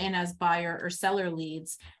 these came in as buyer or seller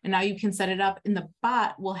leads, and now you can set it up, and the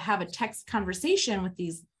bot will have a text conversation with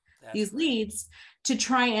these leads to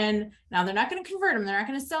try and, now they're not going to convert them. They're not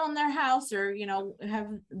going to sell in their house or,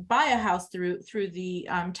 buy a house through the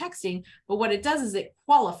texting. But what it does is it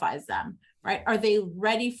qualifies them. Right? Are they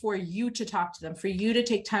ready for you to talk to them, for you to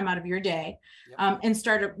take time out of your day and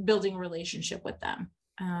start building a relationship with them?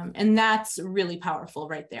 And that's really powerful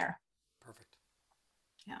right there. Perfect.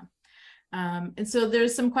 Yeah. And so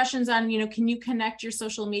there's some questions on, can you connect your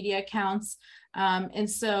social media accounts? And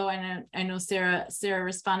so I know Sarah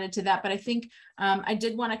responded to that, but I think I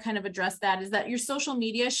did want to kind of address that, is that your social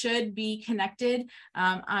media should be connected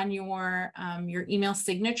on your email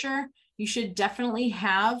signature. You should definitely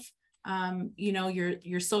have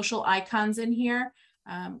your social icons in here.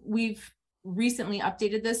 We've recently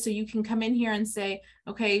updated this, so you can come in here and say,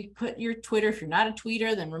 okay, put your Twitter. If you're not a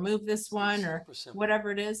tweeter, then remove this one, or whatever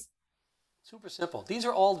it is. Super simple. These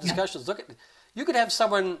are all discussions. Look you could have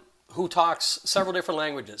someone who talks several different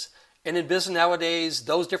languages. And in business nowadays,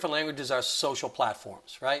 those different languages are social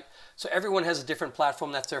platforms, right? So everyone has a different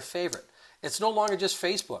platform that's their favorite. It's no longer just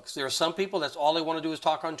Facebook. There are some people that's all they want to do is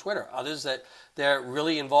talk on Twitter. Others that they're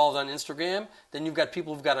really involved on Instagram. Then you've got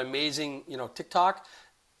people who've got amazing, TikTok.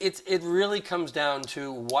 It really comes down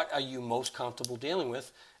to what are you most comfortable dealing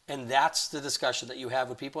with, and that's the discussion that you have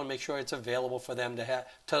with people, and make sure it's available for them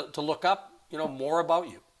to look up, more about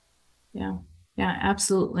you. Yeah. Yeah,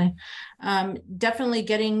 absolutely. Definitely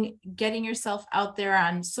getting yourself out there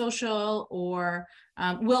on social or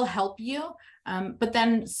will help you. But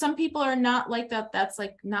then some people are not like that. That's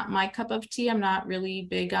like not my cup of tea. I'm not really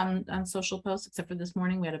big on social posts, except for this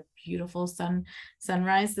morning. We had a beautiful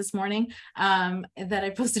sunrise this morning that I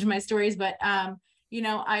posted in my stories. But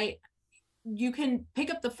you can pick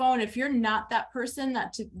up the phone. If you're not that person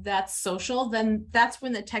that's social, then that's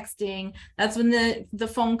when the texting, that's when the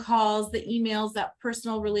phone calls, the emails, that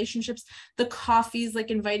personal relationships, the coffees, like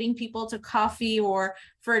inviting people to coffee or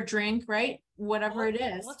for a drink, right? Whatever it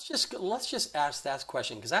is. Let's just ask that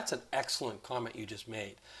question, because that's an excellent comment you just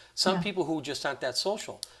made. Some people who just aren't that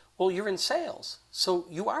social. Well, you're in sales, so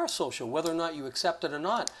you are social, whether or not you accept it or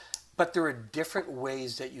not. But there are different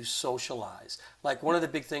ways that you socialize. Like one of the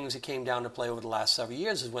big things that came down to play over the last several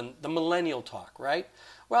years is when the millennial talk, right?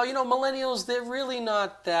 Well, millennials, they're really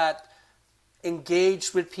not that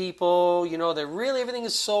engaged with people. They're really, everything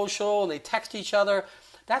is social and they text each other.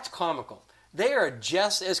 That's comical. They are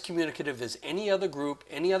just as communicative as any other group,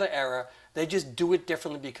 any other era. They just do it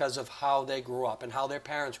differently because of how they grew up and how their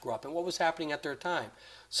parents grew up and what was happening at their time.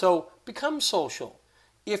 So become social.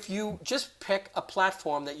 If you just pick a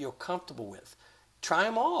platform that you're comfortable with, try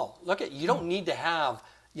them all. You don't need to have,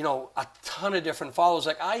 a ton of different followers.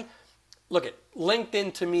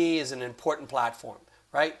 LinkedIn to me is an important platform,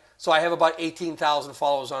 right? So I have about 18,000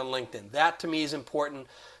 followers on LinkedIn. That to me is important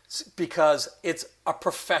because it's a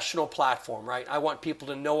professional platform, right? I want people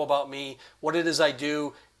to know about me, what it is I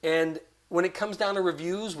do. And when it comes down to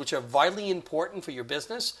reviews, which are vitally important for your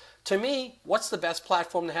business, to me, what's the best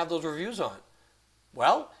platform to have those reviews on?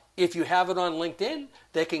 Well, if you have it on LinkedIn,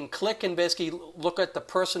 they can click and basically look at the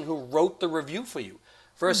person who wrote the review for you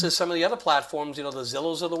versus some of the other platforms, the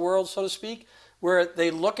Zillows of the world, so to speak, where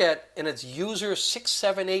they look at and it's user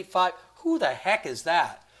 6785. Who the heck is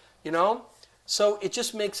that? So it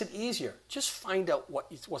just makes it easier. Just find out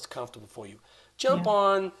what's comfortable for you. Jump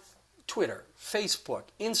on Twitter, Facebook,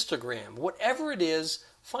 Instagram, whatever it is,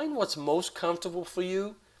 find what's most comfortable for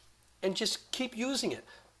you and just keep using it.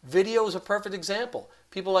 Video is a perfect example.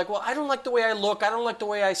 People are like, well, I don't like the way I look. I don't like the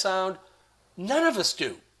way I sound. None of us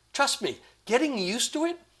do. Trust me, getting used to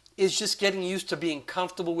it is just getting used to being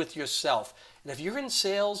comfortable with yourself. And if you're in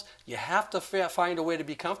sales, you have to find a way to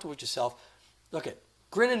be comfortable with yourself.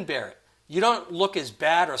 Grin and bear it. You don't look as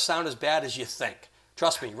bad or sound as bad as you think.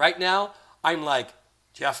 Trust me, right now, I'm like,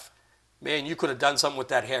 Jeff, man, you could have done something with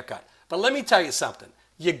that haircut. But let me tell you something.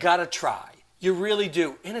 You got to try. You really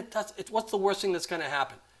do. And what's the worst thing that's going to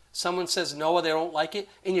happen? Someone says no or they don't like it,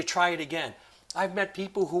 and you try it again. I've met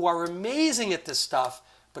people who are amazing at this stuff,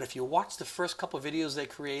 but if you watch the first couple of videos they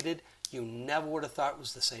created, you never would have thought it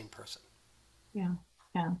was the same person. Yeah.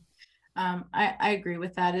 I agree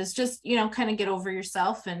with that. It's just, kind of get over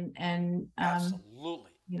yourself and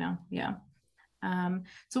Absolutely.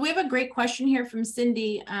 So we have a great question here from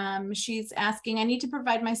Cindy. She's asking, I need to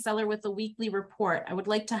provide my seller with a weekly report. I would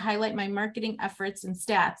like to highlight my marketing efforts and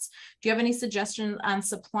stats. Do you have any suggestions on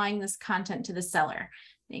supplying this content to the seller?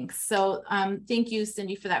 Thanks. So thank you,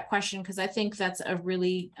 Cindy, for that question, because I think that's a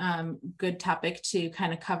really good topic to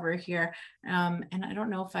kind of cover here. And I don't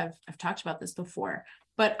know if I've talked about this before,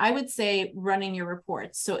 but I would say running your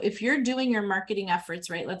reports. So if you're doing your marketing efforts,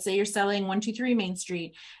 right, let's say you're selling 123 Main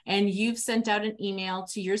Street and you've sent out an email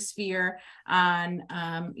to your sphere on,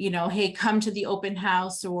 hey, come to the open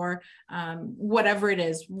house or whatever it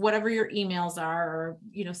is, whatever your emails are,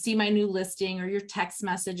 or, see my new listing or your text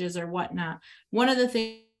messages or whatnot. One of the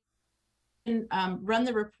things, run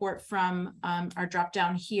the report from our drop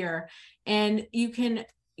down here, and you can,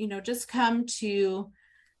 just come to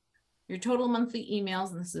your total monthly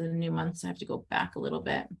emails, and this is a new month, so I have to go back a little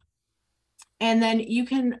bit. And then you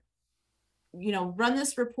can, run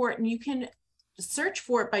this report and you can search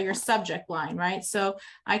for it by your subject line, right? So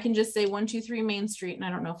I can just say 123 Main Street, and I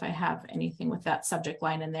don't know if I have anything with that subject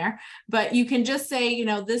line in there, but you can just say,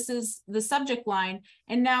 this is the subject line.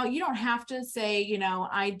 And now you don't have to say,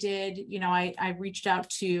 I did, I reached out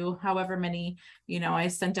to however many, I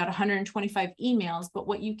sent out 125 emails, but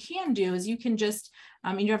what you can do is you can just,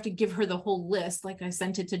 you have to give her the whole list, like I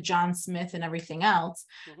sent it to John Smith and everything else,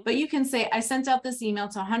 but you can say, I sent out this email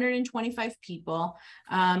to 125 people,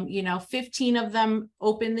 15 of them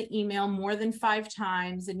opened the email more than 5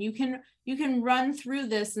 times, and you can run through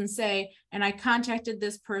this and say, and I contacted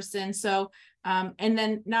this person. So, and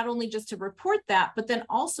then not only just to report that, but then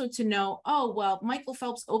also to know, oh, well, Michael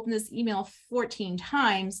Phelps opened this email 14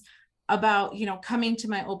 times about, coming to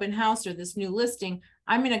my open house or this new listing.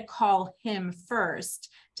 I'm going to call him first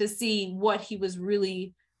to see what he was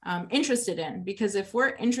really interested in, because if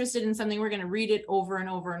we're interested in something, we're going to read it over and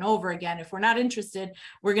over and over again. If we're not interested,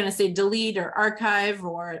 we're going to say delete or archive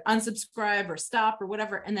or unsubscribe or stop or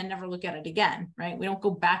whatever, and then never look at it again, right? We don't go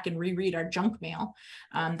back and reread our junk mail.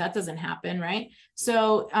 That doesn't happen, right?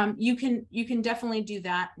 So you can definitely do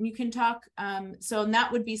that. You can talk. So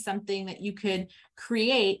that would be something that you could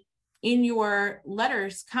create in your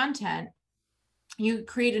letters content. You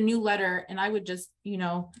create a new letter, and I would just,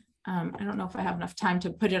 I don't know if I have enough time to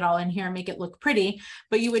put it all in here and make it look pretty,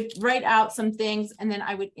 but you would write out some things, and then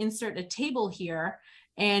I would insert a table here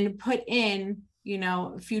and put in,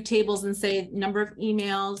 a few tables and say number of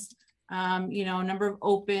emails, number of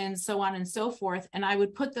opens, so on and so forth. And I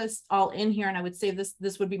would put this all in here, and I would say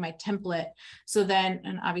this would be my template. So then,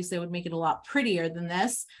 and obviously I would make it a lot prettier than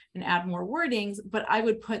this and add more wordings, but I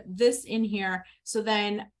would put this in here. So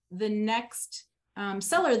then the next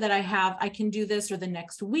seller that I have, I can do this, or the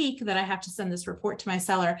next week that I have to send this report to my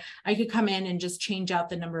seller, I could come in and just change out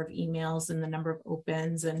the number of emails and the number of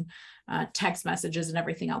opens and text messages and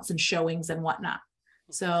everything else and showings and whatnot.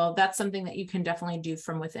 So that's something that you can definitely do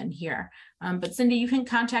from within here. But Cindy, you can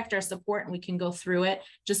contact our support and we can go through it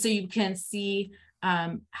just so you can see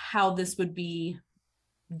how this would be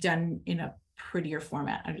done in a prettier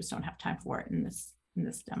format. I just don't have time for it in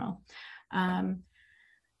this demo.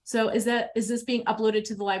 So is this being uploaded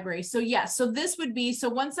to the library? So yeah, so this would be, so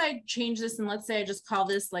once I change this and let's say I just call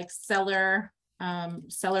this like seller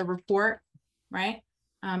report, right?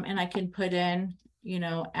 And I can put in,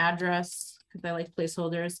 address, because I like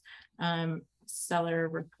placeholders, seller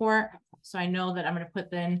report. So I know that I'm going to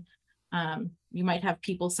put in, you might have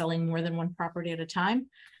people selling more than one property at a time.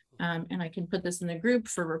 And I can put this in the group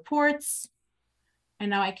for reports. And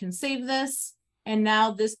now I can save this. And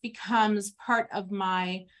now this becomes part of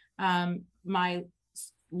my, my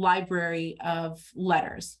library of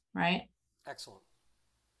letters, right? Excellent.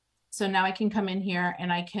 So now I can come in here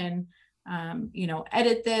and I can,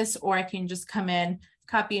 edit this, or I can just come in,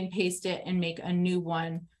 copy and paste it and make a new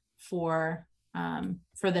one for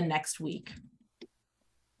the next week,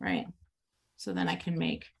 right? So then I can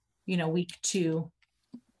make, week 2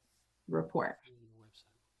 report.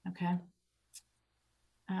 Okay.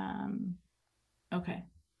 Okay.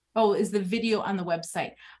 Oh, is the video on the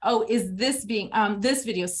website? Oh, is this being, this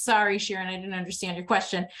video, sorry, Sharon, I didn't understand your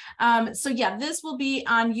question. So yeah, this will be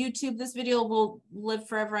on YouTube. This video will live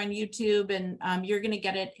forever on YouTube, and you're going to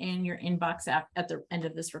get it in your inbox at the end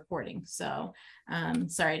of this recording. So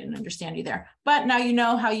sorry, I didn't understand you there, but now you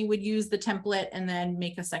know how you would use the template and then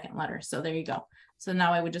make a second letter. So there you go. So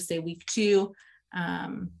now I would just say week 2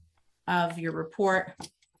 of your report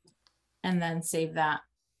and then save that.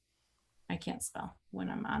 I can't spell when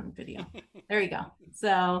I'm on video. There you go.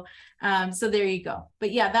 So, so there you go.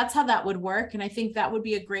 But yeah, that's how that would work. And I think that would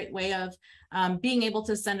be a great way of being able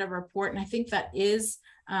to send a report. And I think that is,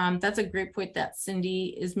 that's a great point that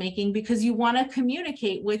Cindy is making, because you want to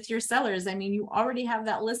communicate with your sellers. I mean, you already have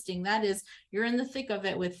that listing. That is, you're in the thick of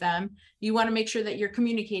it with them. You want to make sure that you're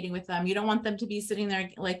communicating with them. You don't want them to be sitting there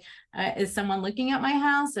like, is someone looking at my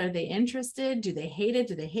house? Are they interested? Do they hate it?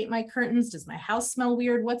 Do they hate my curtains? Does my house smell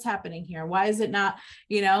weird? What's happening here? Why is it not,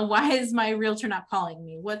 why is my realtor not calling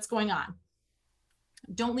me? What's going on?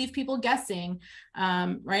 Don't leave people guessing,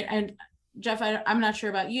 right? And Jeff, I'm not sure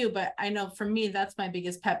about you, but I know for me, that's my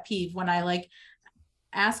biggest pet peeve, when I like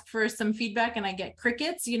ask for some feedback and I get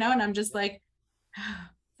crickets, and I'm just like,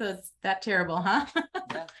 so it's that terrible, huh?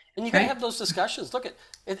 Yeah. And you gotta have those discussions. Look,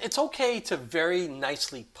 it's okay to very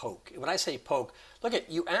nicely poke. When I say poke, look,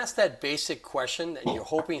 you ask that basic question and you're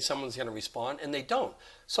hoping someone's gonna respond, and they don't.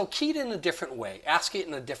 So key it in a different way. Ask it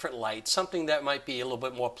in a different light, something that might be a little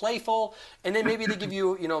bit more playful, and then maybe they give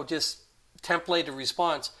you, just templated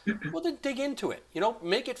response. Well, then dig into it.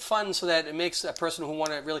 Make it fun so that it makes a person who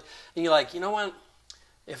want to really, and you're like, what?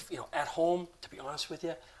 If at home, to be honest with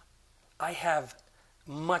you, I have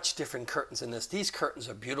much different curtains than this. These curtains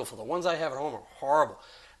are beautiful. The ones I have at home are horrible.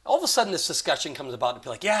 All of a sudden, this discussion comes about and be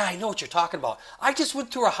like, yeah, I know what you're talking about. I just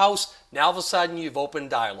went through a house. Now, all of a sudden, you've opened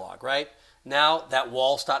dialogue, right? Now that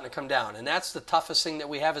wall's starting to come down. And that's the toughest thing that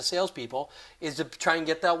we have as salespeople, is to try and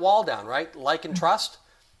get that wall down, right? Like and trust.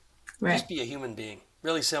 Right. Just be a human being.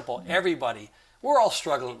 Really simple. Yeah. Everybody, we're all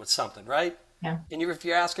struggling with something, right? Yeah. And if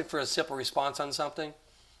you're asking for a simple response on something,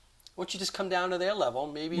 why don't you just come down to their level?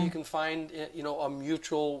 Maybe you can find, a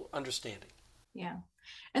mutual understanding. Yeah.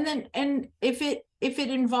 And if it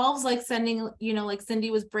involves like sending, like Cindy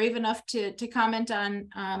was brave enough to comment on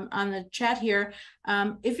the chat here.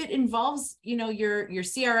 If it involves, your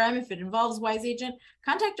CRM, if it involves Wise Agent,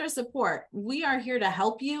 contact our support. We are here to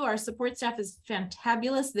help you. Our support staff is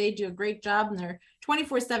fantabulous. They do a great job, and they're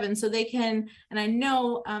 24/7. So they can, and I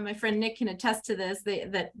know my friend Nick can attest to this,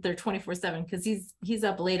 that they're 24/7, because he's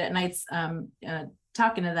up late at nights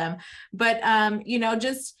talking to them. But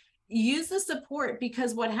just use the support,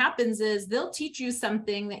 because what happens is they'll teach you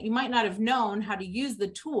something that you might not have known how to use the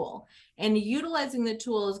tool, and utilizing the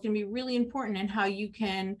tool is going to be really important in how you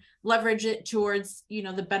can leverage it towards,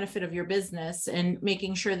 the benefit of your business, and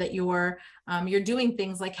making sure that you're doing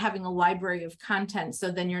things like having a library of content. So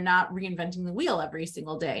then you're not reinventing the wheel every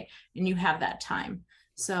single day, and you have that time.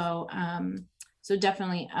 So, so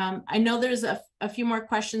definitely, I know there's a few more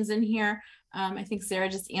questions in here. I think Sarah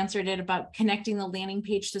just answered it about connecting the landing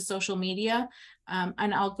page to social media.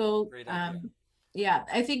 And I'll go, yeah,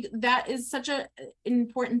 I think that is such an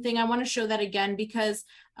important thing. I want to show that again, because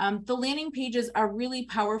the landing pages are really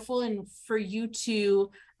powerful, and for you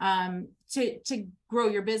to grow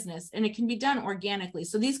your business, and it can be done organically.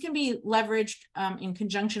 So these can be leveraged in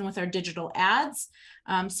conjunction with our digital ads.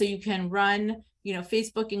 So you can run,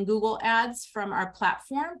 Facebook and Google ads from our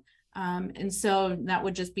platform. And so that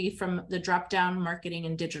would just be from the drop down marketing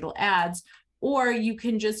and digital ads, or you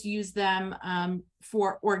can just use them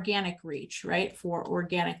for organic reach, right? For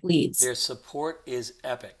organic leads. Their support is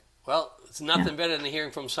epic. Well, it's nothing better than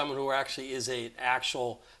hearing from someone who actually is an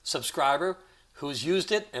actual subscriber who's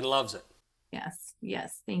used it and loves it. Yes,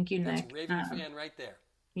 yes. Thank you, Nick. That's a raving fan right there.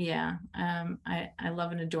 Yeah, I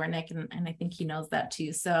love and adore Nick, and I think he knows that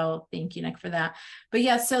too. So thank you, Nick, for that. But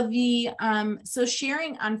yeah, so the so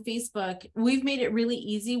sharing on Facebook, we've made it really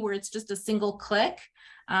easy where it's just a single click.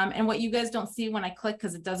 And what you guys don't see when I click,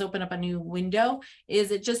 because it does open up a new window,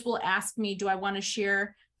 is it just will ask me, do I want to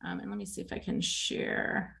share? And let me see if I can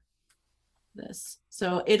share this.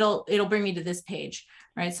 So it'll bring me to this page,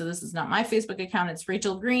 right? So this is not my Facebook account, it's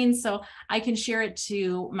Rachel Green. So I can share it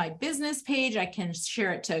to my business page. I can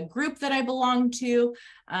share it to a group that I belong to.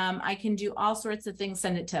 I can do all sorts of things,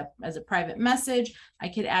 send it to as a private message. I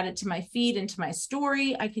could add it to my feed and to my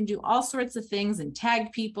story. I can do all sorts of things and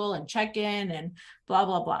tag people and check in and blah,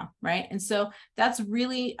 blah, blah, right? And so that's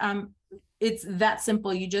really, it's that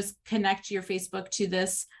simple. You just connect your Facebook to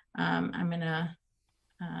this. I'm gonna,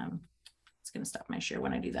 going to stop my share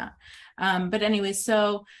when I do that. But anyway,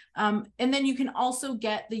 so, and then you can also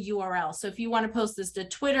get the URL. So if you want to post this to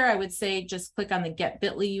Twitter, I would say just click on the get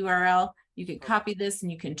bit.ly URL. You could copy this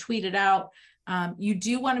and you can tweet it out. You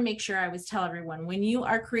do want to make sure, I always tell everyone, when you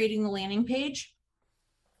are creating the landing page,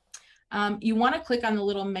 you want to click on the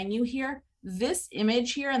little menu here. This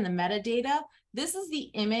image here and the metadata, this is the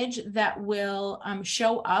image that will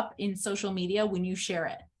show up in social media when you share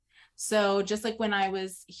it. So just like when I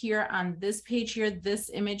was here on this page here, this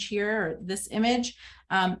image here, or this image,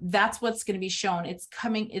 that's what's going to be shown.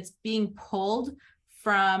 It's being pulled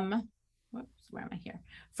from, whoops, where am I here?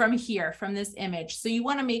 From here, from this image. So you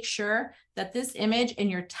want to make sure that this image and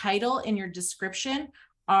your title and your description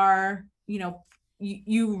are,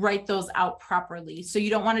 you write those out properly. So you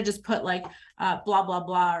don't want to just put like blah, blah,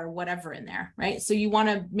 blah, or whatever in there, right? So you want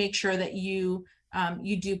to make sure that you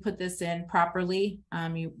do put this in properly.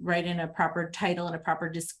 You write in a proper title and a proper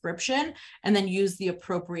description, and then use the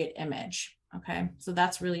appropriate image. Okay, so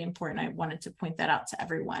that's really important. I wanted to point that out to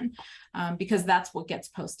everyone because that's what gets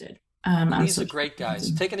posted. These are great,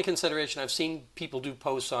 guys. Take into consideration, I've seen people do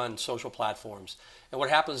posts on social platforms, and what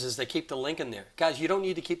happens is they keep the link in there. Guys, you don't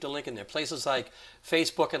need to keep the link in there. Places like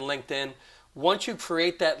Facebook and LinkedIn, once you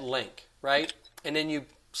create that link, right, and then you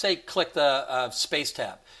say click the space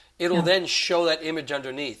tab, it'll then show that image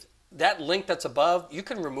underneath. That link that's above, you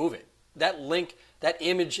can remove it. That link, that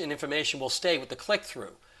image and information will stay with the click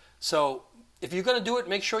through. So if you're going to do it,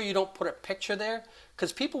 make sure you don't put a picture there,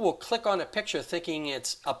 because people will click on a picture thinking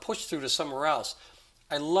it's a push through to somewhere else.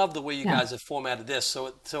 I love the way you guys have formatted this,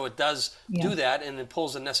 so it does do that, and it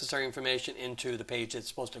pulls the necessary information into the page it's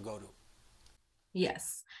supposed to go to.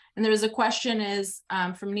 Yes. And there was a question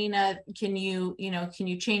from Nina, can you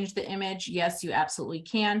change the image? Yes, you absolutely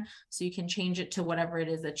can. So you can change it to whatever it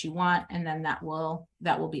is that you want, and then that will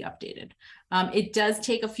be updated. It does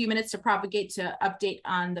take a few minutes to propagate to update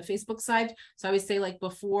on the Facebook side. So I always say, like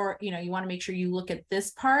before, you want to make sure you look at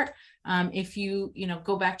this part. If you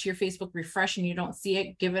go back to your Facebook, refresh, and you don't see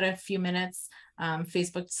it, give it a few minutes.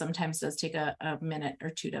 Facebook sometimes does take a minute or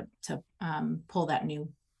two to pull that new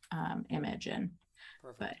image in.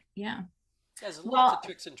 Perfect. But yeah. There's lots of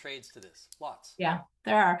tricks and trades to this. Lots. Yeah,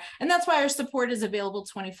 there are. And that's why our support is available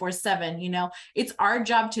 24/7. It's our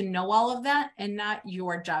job to know all of that, and not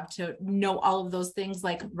your job to know all of those things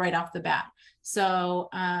like right off the bat. So,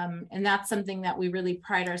 and that's something that we really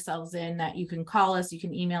pride ourselves in, that you can call us, you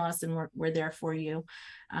can email us, and we're there for you.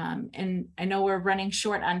 And I know we're running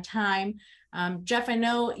short on time. Jeff, I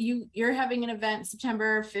know you're having an event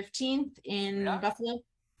September 15th in Buffalo.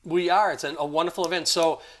 We are. It's a wonderful event.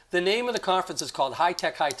 So the name of the conference is called High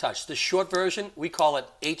Tech, High Touch. The short version, we call it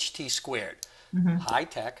HT squared. High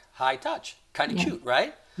Tech, High Touch. Kind of cute,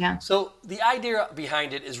 right? Yeah. So the idea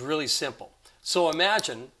behind it is really simple. So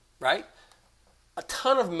imagine, right, a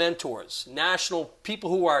ton of mentors, national people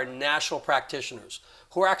who are national practitioners,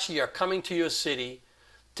 who actually are coming to your city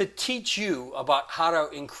to teach you about how to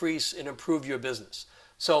increase and improve your business.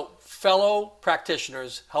 So fellow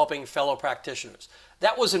practitioners helping fellow practitioners.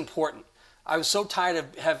 That was important. I was so tired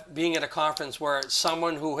of being at a conference where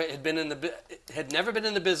someone who had never been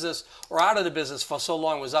in the business or out of the business for so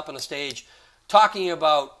long was up on a stage talking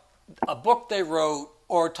about a book they wrote,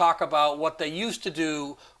 or talk about what they used to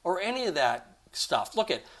do, or any of that stuff.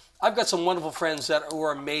 Look, I've got some wonderful friends that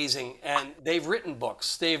are amazing, and they've written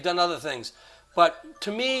books, they've done other things. But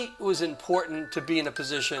to me, it was important to be in a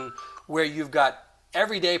position where you've got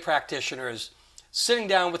everyday practitioners sitting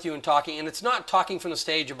down with you and talking, and it's not talking from the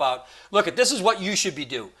stage about, look, this is what you should be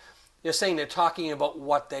doing. They're saying they're talking about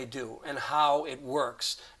what they do and how it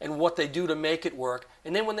works and what they do to make it work.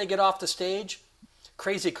 And then when they get off the stage,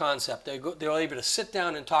 crazy concept. They're able to sit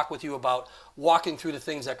down and talk with you about walking through the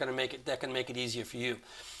things that can make it easier for you.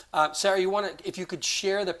 Sarah, if you could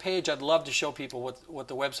share the page, I'd love to show people what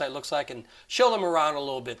the website looks like and show them around a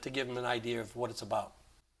little bit to give them an idea of what it's about.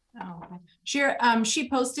 Oh, sure. She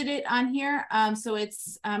posted it on here. So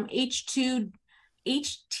it's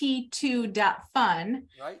ht2.fun.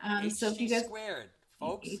 Right. So if you guys squared,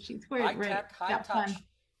 folks. ht squared, High right? tech, high touch. Fun.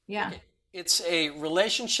 Yeah. Okay. It's a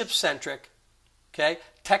relationship centric, okay,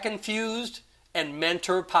 tech infused and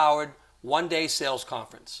mentor powered 1-day sales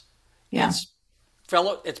conference. Yeah.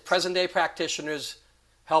 It's present day practitioners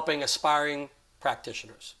helping aspiring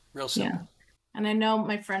practitioners. Real simple. Yeah. And I know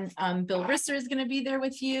my friend Bill Risser is going to be there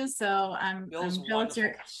with you, so I'm jealous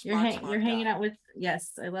you're hanging out with.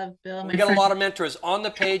 Yes, I love Bill. We got a lot of mentors on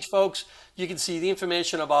the page, folks. You can see the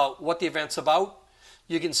information about what the event's about.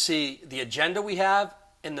 You can see the agenda we have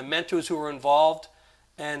and the mentors who are involved,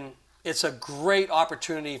 and it's a great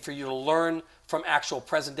opportunity for you to learn from actual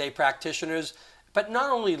present day practitioners, but not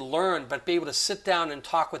only learn, but be able to sit down and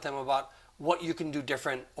talk with them about what you can do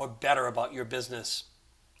different or better about your business.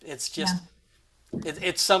 It's just. Yeah.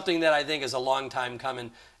 It's something that I think is a long time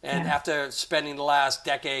coming. And after spending the last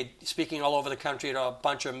decade speaking all over the country at a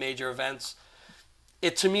bunch of major events,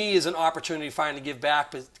 it to me is an opportunity to finally give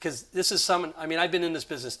back, because this is I've been in this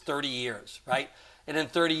business 30 years, right? And in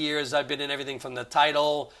 30 years, I've been in everything from the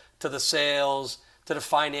title to the sales to the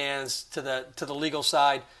finance to the legal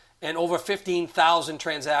side, and over 15,000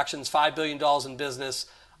 transactions, $5 billion in business.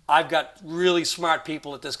 I've got really smart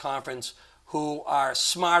people at this conference who are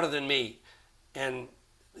smarter than me. And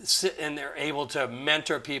they're able to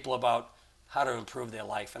mentor people about how to improve their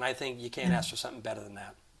life. And I think you can't ask for something better than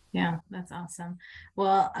that. Yeah, that's awesome.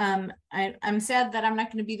 Well, I'm sad that I'm not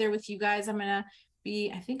going to be there with you guys. I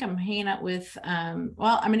think I'm hanging out with, I'm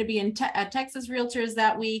going to be at Texas Realtors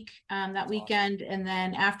that weekend. And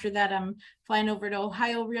then after that, I'm flying over to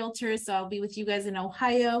Ohio Realtors. So I'll be with you guys in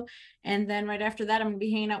Ohio. And then right after that, I'm going to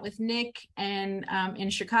be hanging out with Nick and in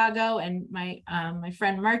Chicago and my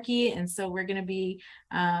friend Marky. And so we're going to be,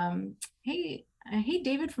 hey,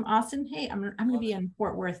 David from Austin. Hey, I'm going to be in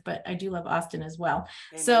Fort Worth, but I do love Austin as well.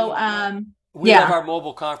 And so, we have our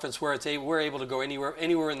mobile conference where we're able to go anywhere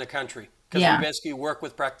in the country. Because we basically work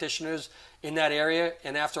with practitioners in that area.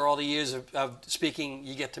 And after all the years of speaking,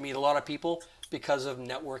 you get to meet a lot of people because of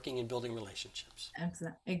networking and building relationships.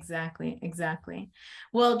 Exactly.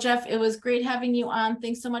 Well, Jeff, it was great having you on.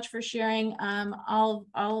 Thanks so much for sharing all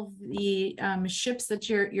of the ships that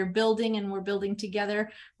you're building and we're building together.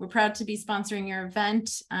 We're proud to be sponsoring your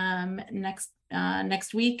event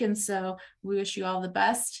next week. And so we wish you all the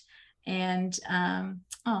best. And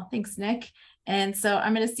thanks, Nick. And so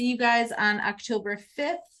I'm going to see you guys on October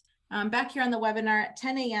 5th, back here on the webinar at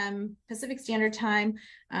 10 a.m. Pacific Standard Time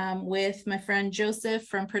with my friend Joseph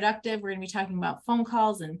from Productive. We're going to be talking about phone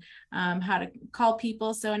calls and how to call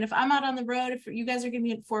people. So, and if I'm out on the road, if you guys are going to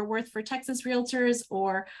be in Fort Worth for Texas Realtors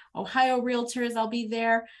or Ohio Realtors, I'll be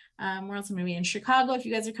there. We're also going to be in Chicago. If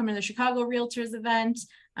you guys are coming to the Chicago Realtors event,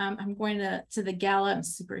 I'm going to the gala. I'm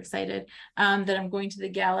super excited that I'm going to the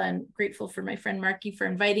gala and grateful for my friend Marky for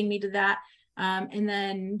inviting me to that. And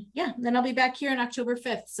then I'll be back here on October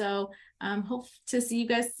 5th. So hope to see you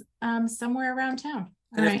guys somewhere around town.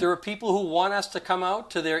 And if there are people who want us to come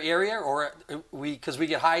out to their area, or because we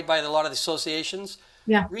get hired by a lot of the associations,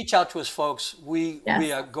 reach out to us, folks. We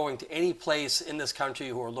are going to any place in this country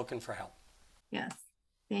who are looking for help. Yes.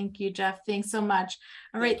 Thank you, Jeff. Thanks so much.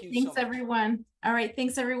 All right. Thanks, everyone. All right.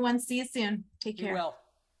 Thanks, everyone. See you soon. Take care. Be well.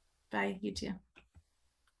 Bye. You too.